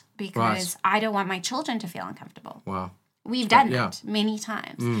out because I don't want my children to feel uncomfortable. Wow. We've done Yeah. that many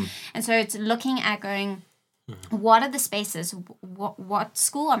times. And so it's looking at going, what are the spaces? What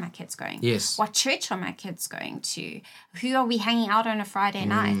school are my kids going? Yes. What church are my kids going to? Who are we hanging out on a Friday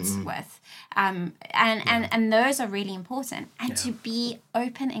night with? And those are really important. And to be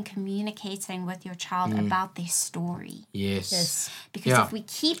open and communicating with your child about their story. Yes. Because Yeah. if we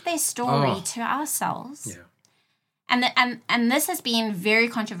keep their story to ourselves, and this has been very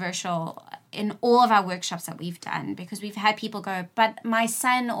controversial in all of our workshops that we've done, because we've had people go, but my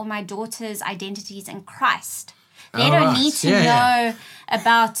son or my daughter's identity is in Christ. They don't right. need to know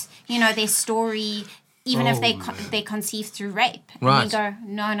about, their story, even if they conceive through rape. And Right. we go,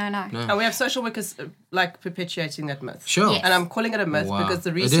 no. And we have social workers perpetuating that myth. Sure. Yes. And I'm calling it a myth Wow. because the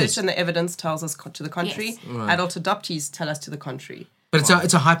It research is. and the evidence tells us to the contrary. Yes. Adult adoptees tell us to the contrary. But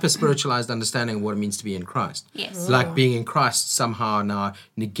it's a hyper spiritualized understanding of what it means to be in Christ. Yes. Like being in Christ somehow now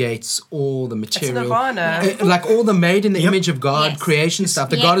negates all the material, nirvana. like all the made in the image of God Yes. creation stuff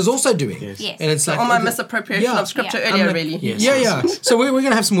that Yes. God is also doing. Yes. And it's like All my misappropriation of scripture Yeah. earlier, like, really. yeah. So we're going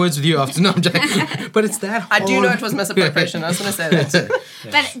to have some words with you after. No, I'm joking. But it's that I do whole- know it was misappropriation. I was going to say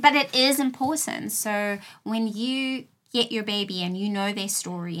that. But it is important. So when you get your baby and you know their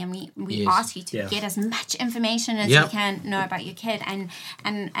story, and we Yes. ask you to Yeah. get as much information as Yep. you can know about your kid,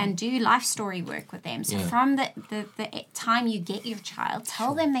 and do life story work with them. So Yeah. from the time you get your child,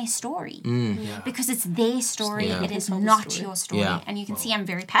 tell them their story, because it's their story. Yeah. It is Tell the not story. your story. Yeah. And you can see I'm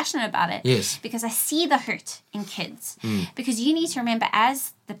very passionate about it. Yes. Because I see the hurt in kids. Because you need to remember,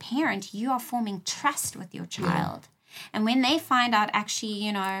 as the parent, you are forming trust with your child. And when they find out, actually,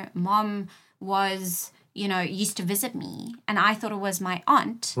 mom was, used to visit me and I thought it was my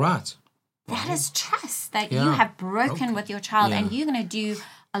aunt, Right. that is trust that you Yeah. have broken with your child. And you're going to do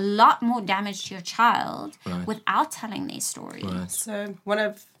a lot more damage to your child without telling their story. So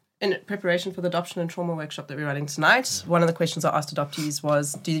in preparation for the adoption and trauma workshop that we're running tonight, one of the questions I asked adoptees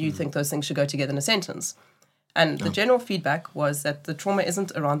was, do you think those things should go together in a sentence? And the general feedback was that the trauma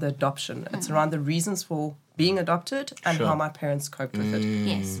isn't around the adoption. It's around the reasons for being adopted and how my parents coped with it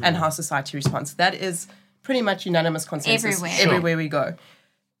Yes. and how society responds. That is pretty much unanimous consensus Everywhere. we go.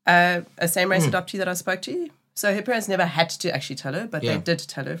 A same-race adoptee that I spoke to, so her parents never had to actually tell her, but they did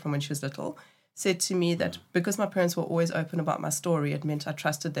tell her from when she was little, said to me that because my parents were always open about my story, it meant I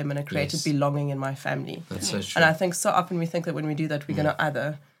trusted them and it created belonging in my family. That's so true. And I think so often we think that when we do that, we're going to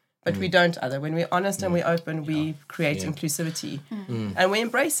other, but we don't other. When we're honest and we're open, we create inclusivity. And we're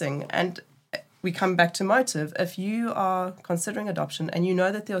embracing. And we come back to motive. If you are considering adoption and you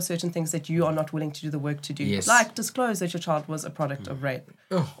know that there are certain things that you are not willing to do the work to do, Yes. like disclose that your child was a product of rape,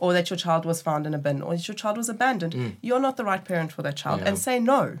 or that your child was found in a bin, or that your child was abandoned, you're not the right parent for that child. And say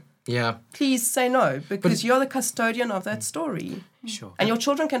no. Yeah. Please say no, because you're the custodian of that story. Sure. And your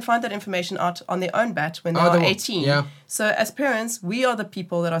children can find that information out on their own bat when they they are will. 18. Yeah. So as parents, we are the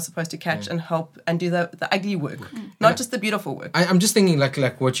people that are supposed to catch and help and do the ugly work, not just the beautiful work. I'm just thinking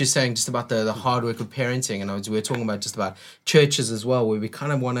like what you're saying just about the hard work of parenting, and we were talking about just about churches as well, where we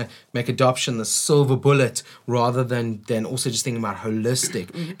kind of want to make adoption the silver bullet rather than also just thinking about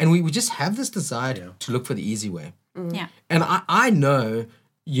holistic. And we just have this desire to look for the easy way. Yeah. And I know,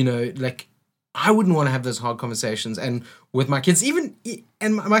 like I wouldn't want to have those hard conversations and with my kids,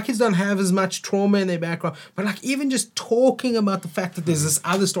 and my kids don't have as much trauma in their background, but like even just talking about the fact that there's this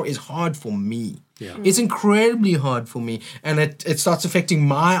other story is hard for me. Yeah. It's incredibly hard for me, and it starts affecting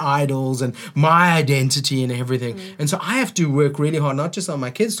my idols and my identity and everything. And so I have to work really hard, not just on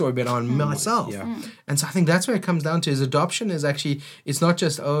my kids' story, but on myself. Yeah. And so I think that's where it comes down to is adoption is actually, it's not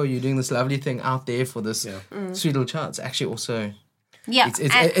just, oh, you're doing this lovely thing out there for this sweet little child. It's actually also... Yeah.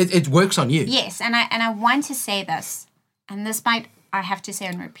 It works on you. Yes, and I want to say this, and this might I have to say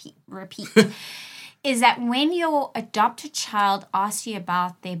and repeat, is that when your adopted child asks you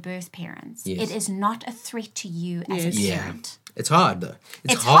about their birth parents, it is not a threat to you as a parent. It's hard though.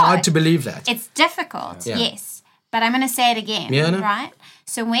 It's hard. hard to believe that. It's difficult, Yeah. yes. But I'm going to say it again, Yeah, I know. right?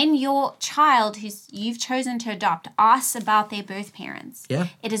 So when your child, you've chosen to adopt, asks about their birth parents,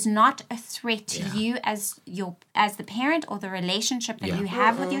 it is not a threat to you as the parent or the relationship that you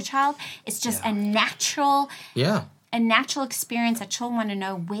have with your child. It's just a natural experience that children want to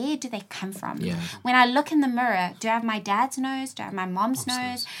know, where do they come from? Yeah. When I look in the mirror, do I have my dad's nose? Do I have my mom's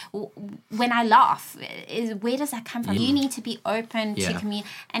nose? When I laugh, where does that come from? You need to be open to community.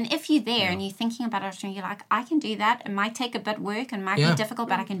 And if you're there and you're thinking about adoption, you're like, I can do that. It might take a bit of work and might be difficult,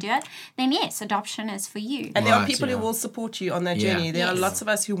 but I can do it. Then yes, adoption is for you. And there are Right, people who will support you on that Yeah. journey. There are Yes. lots of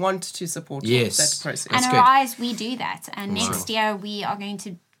us who want to support you Yes. that process. And good. Arise, we do that. And next year, we are going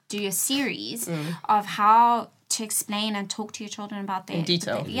to do a series of how to explain and talk to your children about their... In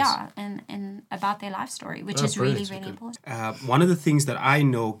detail. and about their life story, which is really, brilliant. really important. One of the things that I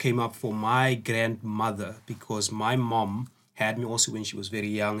know came up for my grandmother, because my mom had me also when she was very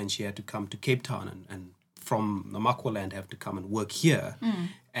young, and she had to come to Cape Town and from Namaqualand have to come and work here.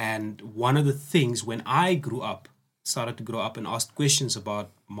 And one of the things when I started to grow up and asked questions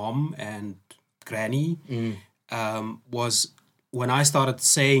about mom and granny, was when I started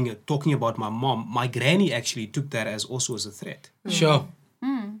talking about my mom, my granny actually took that as a threat. Sure.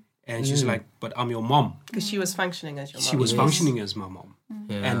 And she's like, but I'm your mom. Because she was functioning as your mom. She was functioning as my mom.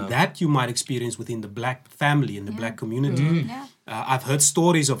 And that you might experience within the black family, in the black community. I've heard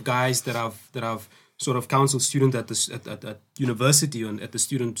stories of guys that I've sort of counsel student at the at university and at the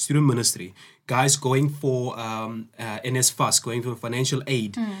student ministry, guys going for NSFAS, going for financial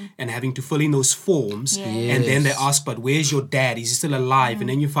aid, and having to fill in those forms, and then they ask, but where's your dad? Is he still alive? And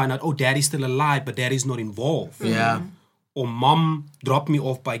then you find out, oh, daddy's still alive, but daddy's not involved. Yeah. Or mom dropped me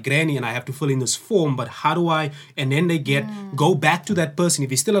off by granny and I have to fill in this form, but how do I? And then they go back to that person. If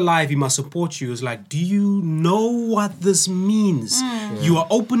he's still alive, he must support you. It's like, do you know what this means?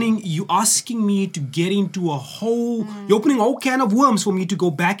 You asking me to get into you're opening a whole can of worms for me to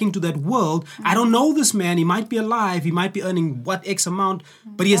go back into that world. I don't know this man. He might be alive. He might be earning what X amount,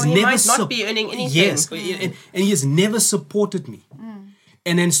 but he has He never might not be earning anything. Yes, and he has never supported me.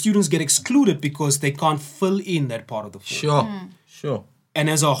 And then students get excluded because they can't fill in that part of the form. Sure. And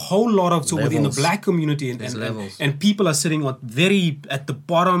there's a whole lot of within the Levels. black community and people are sitting at the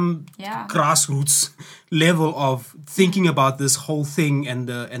bottom grassroots level of thinking about this whole thing and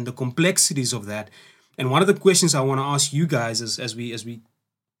the complexities of that. And one of the questions I want to ask you guys as we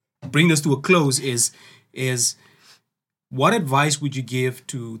bring this to a close is what advice would you give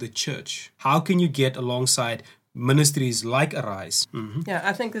to the church? How can you get alongside ministries like Arise? Yeah,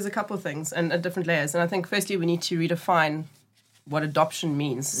 I think there's a couple of things and at different layers. And I think firstly we need to redefine what adoption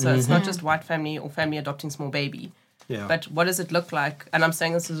means. So it's not just white family or family adopting small baby. Yeah. But what does it look like? And I'm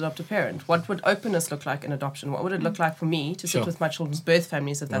saying this as an adoptive parent. What would openness look like in adoption? What would it look like for me to sit with my children's birth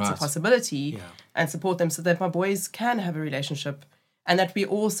families if that's a possibility and support them so that my boys can have a relationship and that we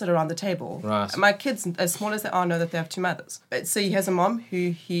all sit around the table. Right. My kids, as small as they are, know that they have two mothers. So he has a mom who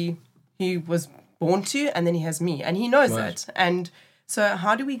he was born to, and then he has me, and he knows that. And so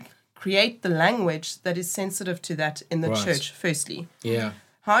how do we create the language that is sensitive to that in the church, firstly? Yeah.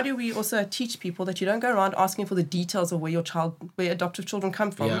 How do we also teach people that you don't go around asking for the details of where adoptive children come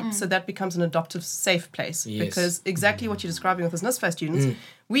from, so that becomes an adoptive safe place? Yes. Because exactly what you're describing with us NSFAS students,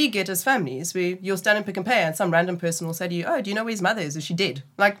 we get as families where you'll stand in Pick and Pay and some random person will say to you, oh, do you know where his mother is? Is she dead?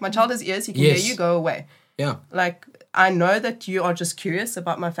 Like, my child has ears, he can hear you, go away. Yeah. Like, I know that you are just curious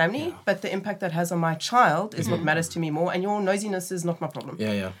about my family, but the impact that has on my child is what matters to me more, and your nosiness is not my problem.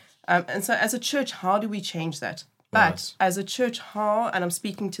 Yeah. And so as a church, how do we change that? But as a church, and I'm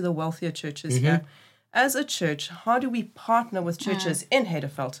speaking to the wealthier churches here, as a church, how do we partner with churches in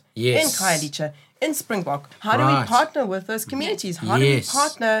Hedefeld, in Khayelitsha, in Springbok? How do we partner with those communities? How do we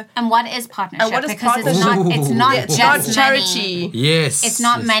partner? And what is partnership? And what is because partnership? it's not It's just not charity. money. Yes. It's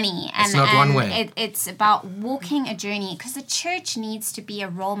not money. And, it's not one way. It's about walking a journey, because the church needs to be a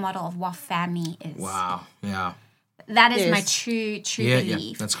role model of what family is. Wow. Yeah. That is my true belief.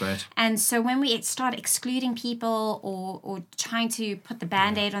 Yeah, that's great. And so when we start excluding people or trying to put the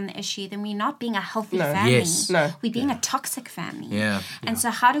Band-Aid on the issue, then we're not being a healthy family. Yes. No. We're being a toxic family. Yeah. And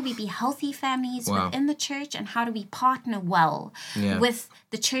so how do we be healthy families within the church, and how do we partner well with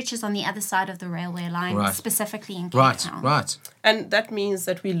the churches on the other side of the railway line, specifically in Cape Town? Right. And that means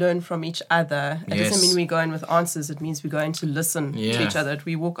that we learn from each other. It doesn't mean we go in with answers. It means we go in to listen to each other.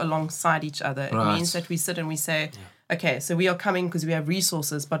 We walk alongside each other. It means that we sit and we say, okay, so we are coming because we have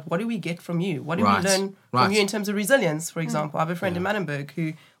resources, but what do we get from you? What do we learn from you in terms of resilience, for example? I have a friend in Manenberg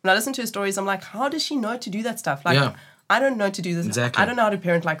who, when I listen to her stories, I'm like, how does she know to do that stuff? Like, I don't know to do this. Exactly. I don't know how to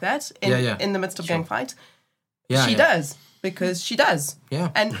parent like that in the midst of gang fight. She does, because she does.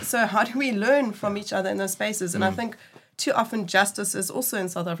 Yeah. And so how do we learn from each other in those spaces? And I think too often justice is also in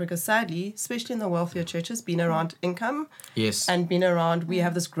South Africa, sadly, especially in the wealthier churches, been around income. Yes. And been around, we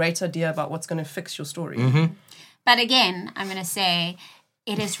have this great idea about what's going to fix your story. But again, I'm going to say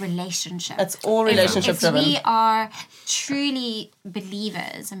it is relationship. It's all relationship driven. If we are truly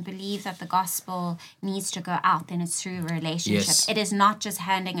believers and believe that the gospel needs to go out, then it's through a relationship. Yes. It is not just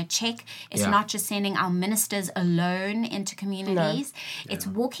handing a check. It's not just sending our ministers alone into communities. No. It's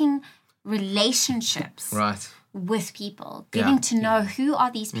walking relationships. With people, getting to know who are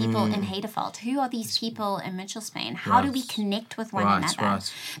these people in Hedefeld, who are these people in Mitchell Spain, how do we connect with one another?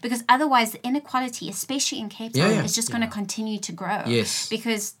 Because otherwise the inequality, especially in Cape Town, is just going to continue to grow.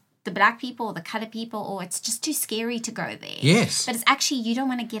 Because the black people or the colored people, or it's just too scary to go there. But it's actually, you don't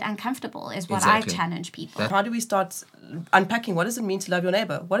want to get uncomfortable is what I challenge people. How do we start unpacking what does it mean to love your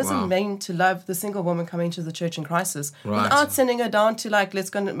neighbor? What does it mean to love the single woman coming to the church in crisis without sending her down to like, let's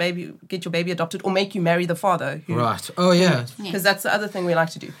go and maybe get your baby adopted or make you marry the father? Because that's the other thing we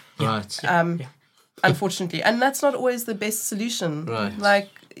like to do. Unfortunately. And that's not always the best solution. Like,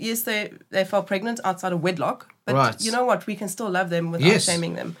 yes, they fell pregnant outside of wedlock, but you know what? We can still love them without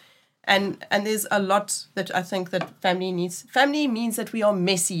shaming them. And there's a lot that I think that family needs. Family means that we are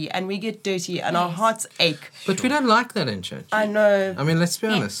messy and we get dirty and our hearts ache. But we don't like that in church. I know. I mean, let's be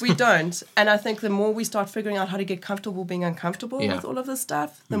honest. We don't. And I think the more we start figuring out how to get comfortable being uncomfortable with all of this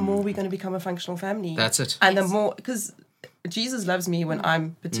stuff, the more we're going to become a functional family. That's it. And the more, because Jesus loves me when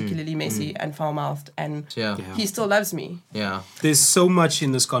I'm particularly messy and foul-mouthed, and he still loves me. Yeah. There's so much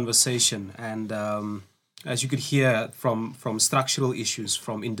in this conversation, and as you could hear from structural issues,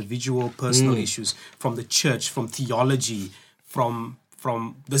 from individual personal issues, from the church, from theology, from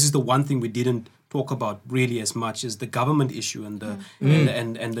this is the one thing we didn't talk about really as much is the government issue and the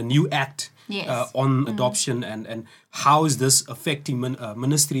and the new act on adoption and how is this affecting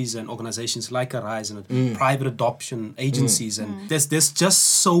ministries and organizations like Arise and private adoption agencies and there's just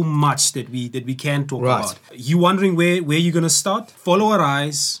so much that we can talk about. You wondering where you're gonna start? Follow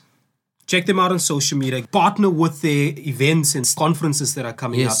Arise. Check them out on social media. Partner with their events and conferences that are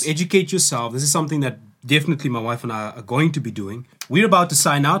coming up. Educate yourself. This is something that definitely my wife and I are going to be doing. We're about to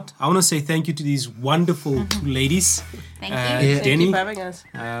sign out. I want to say thank you to these wonderful two ladies. Thank you. Thank Denny, you for having us.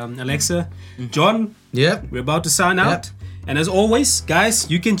 Alexa, John. Yep. We're about to sign out. And as always, guys,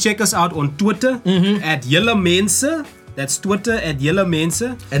 you can check us out on Twitter at Julle Mense. That's Twitter at Julle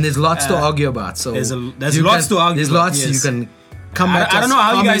Mense. And there's lots to argue about. So there's lots to argue There's about, lots yes. you can come back. I don't know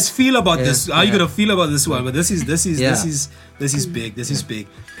how you guys feel about Yes, this. How you yeah. gonna feel about this one? But this is big. This is big.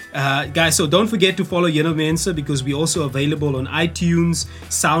 Guys, so don't forget to follow Julle Mense because we're also available on iTunes,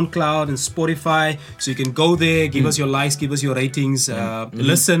 SoundCloud, and Spotify. So you can go there, give us your likes, give us your ratings,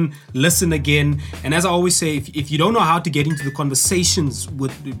 listen again. And as I always say, if you don't know how to get into the conversations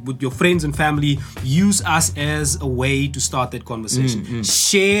with your friends and family, use us as a way to start that conversation.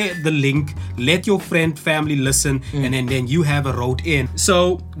 Share the link, let your family listen, and then you have a road in.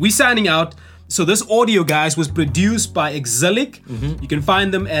 So we're signing out. So this audio, guys, was produced by Exilic. You can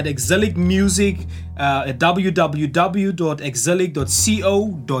find them at Exilic Music at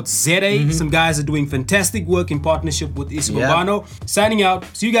www.exilic.co.za. Some guys are doing fantastic work in partnership with Isibumbano. Signing out.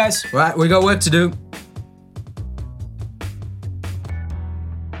 See you guys. Right, we got work to do.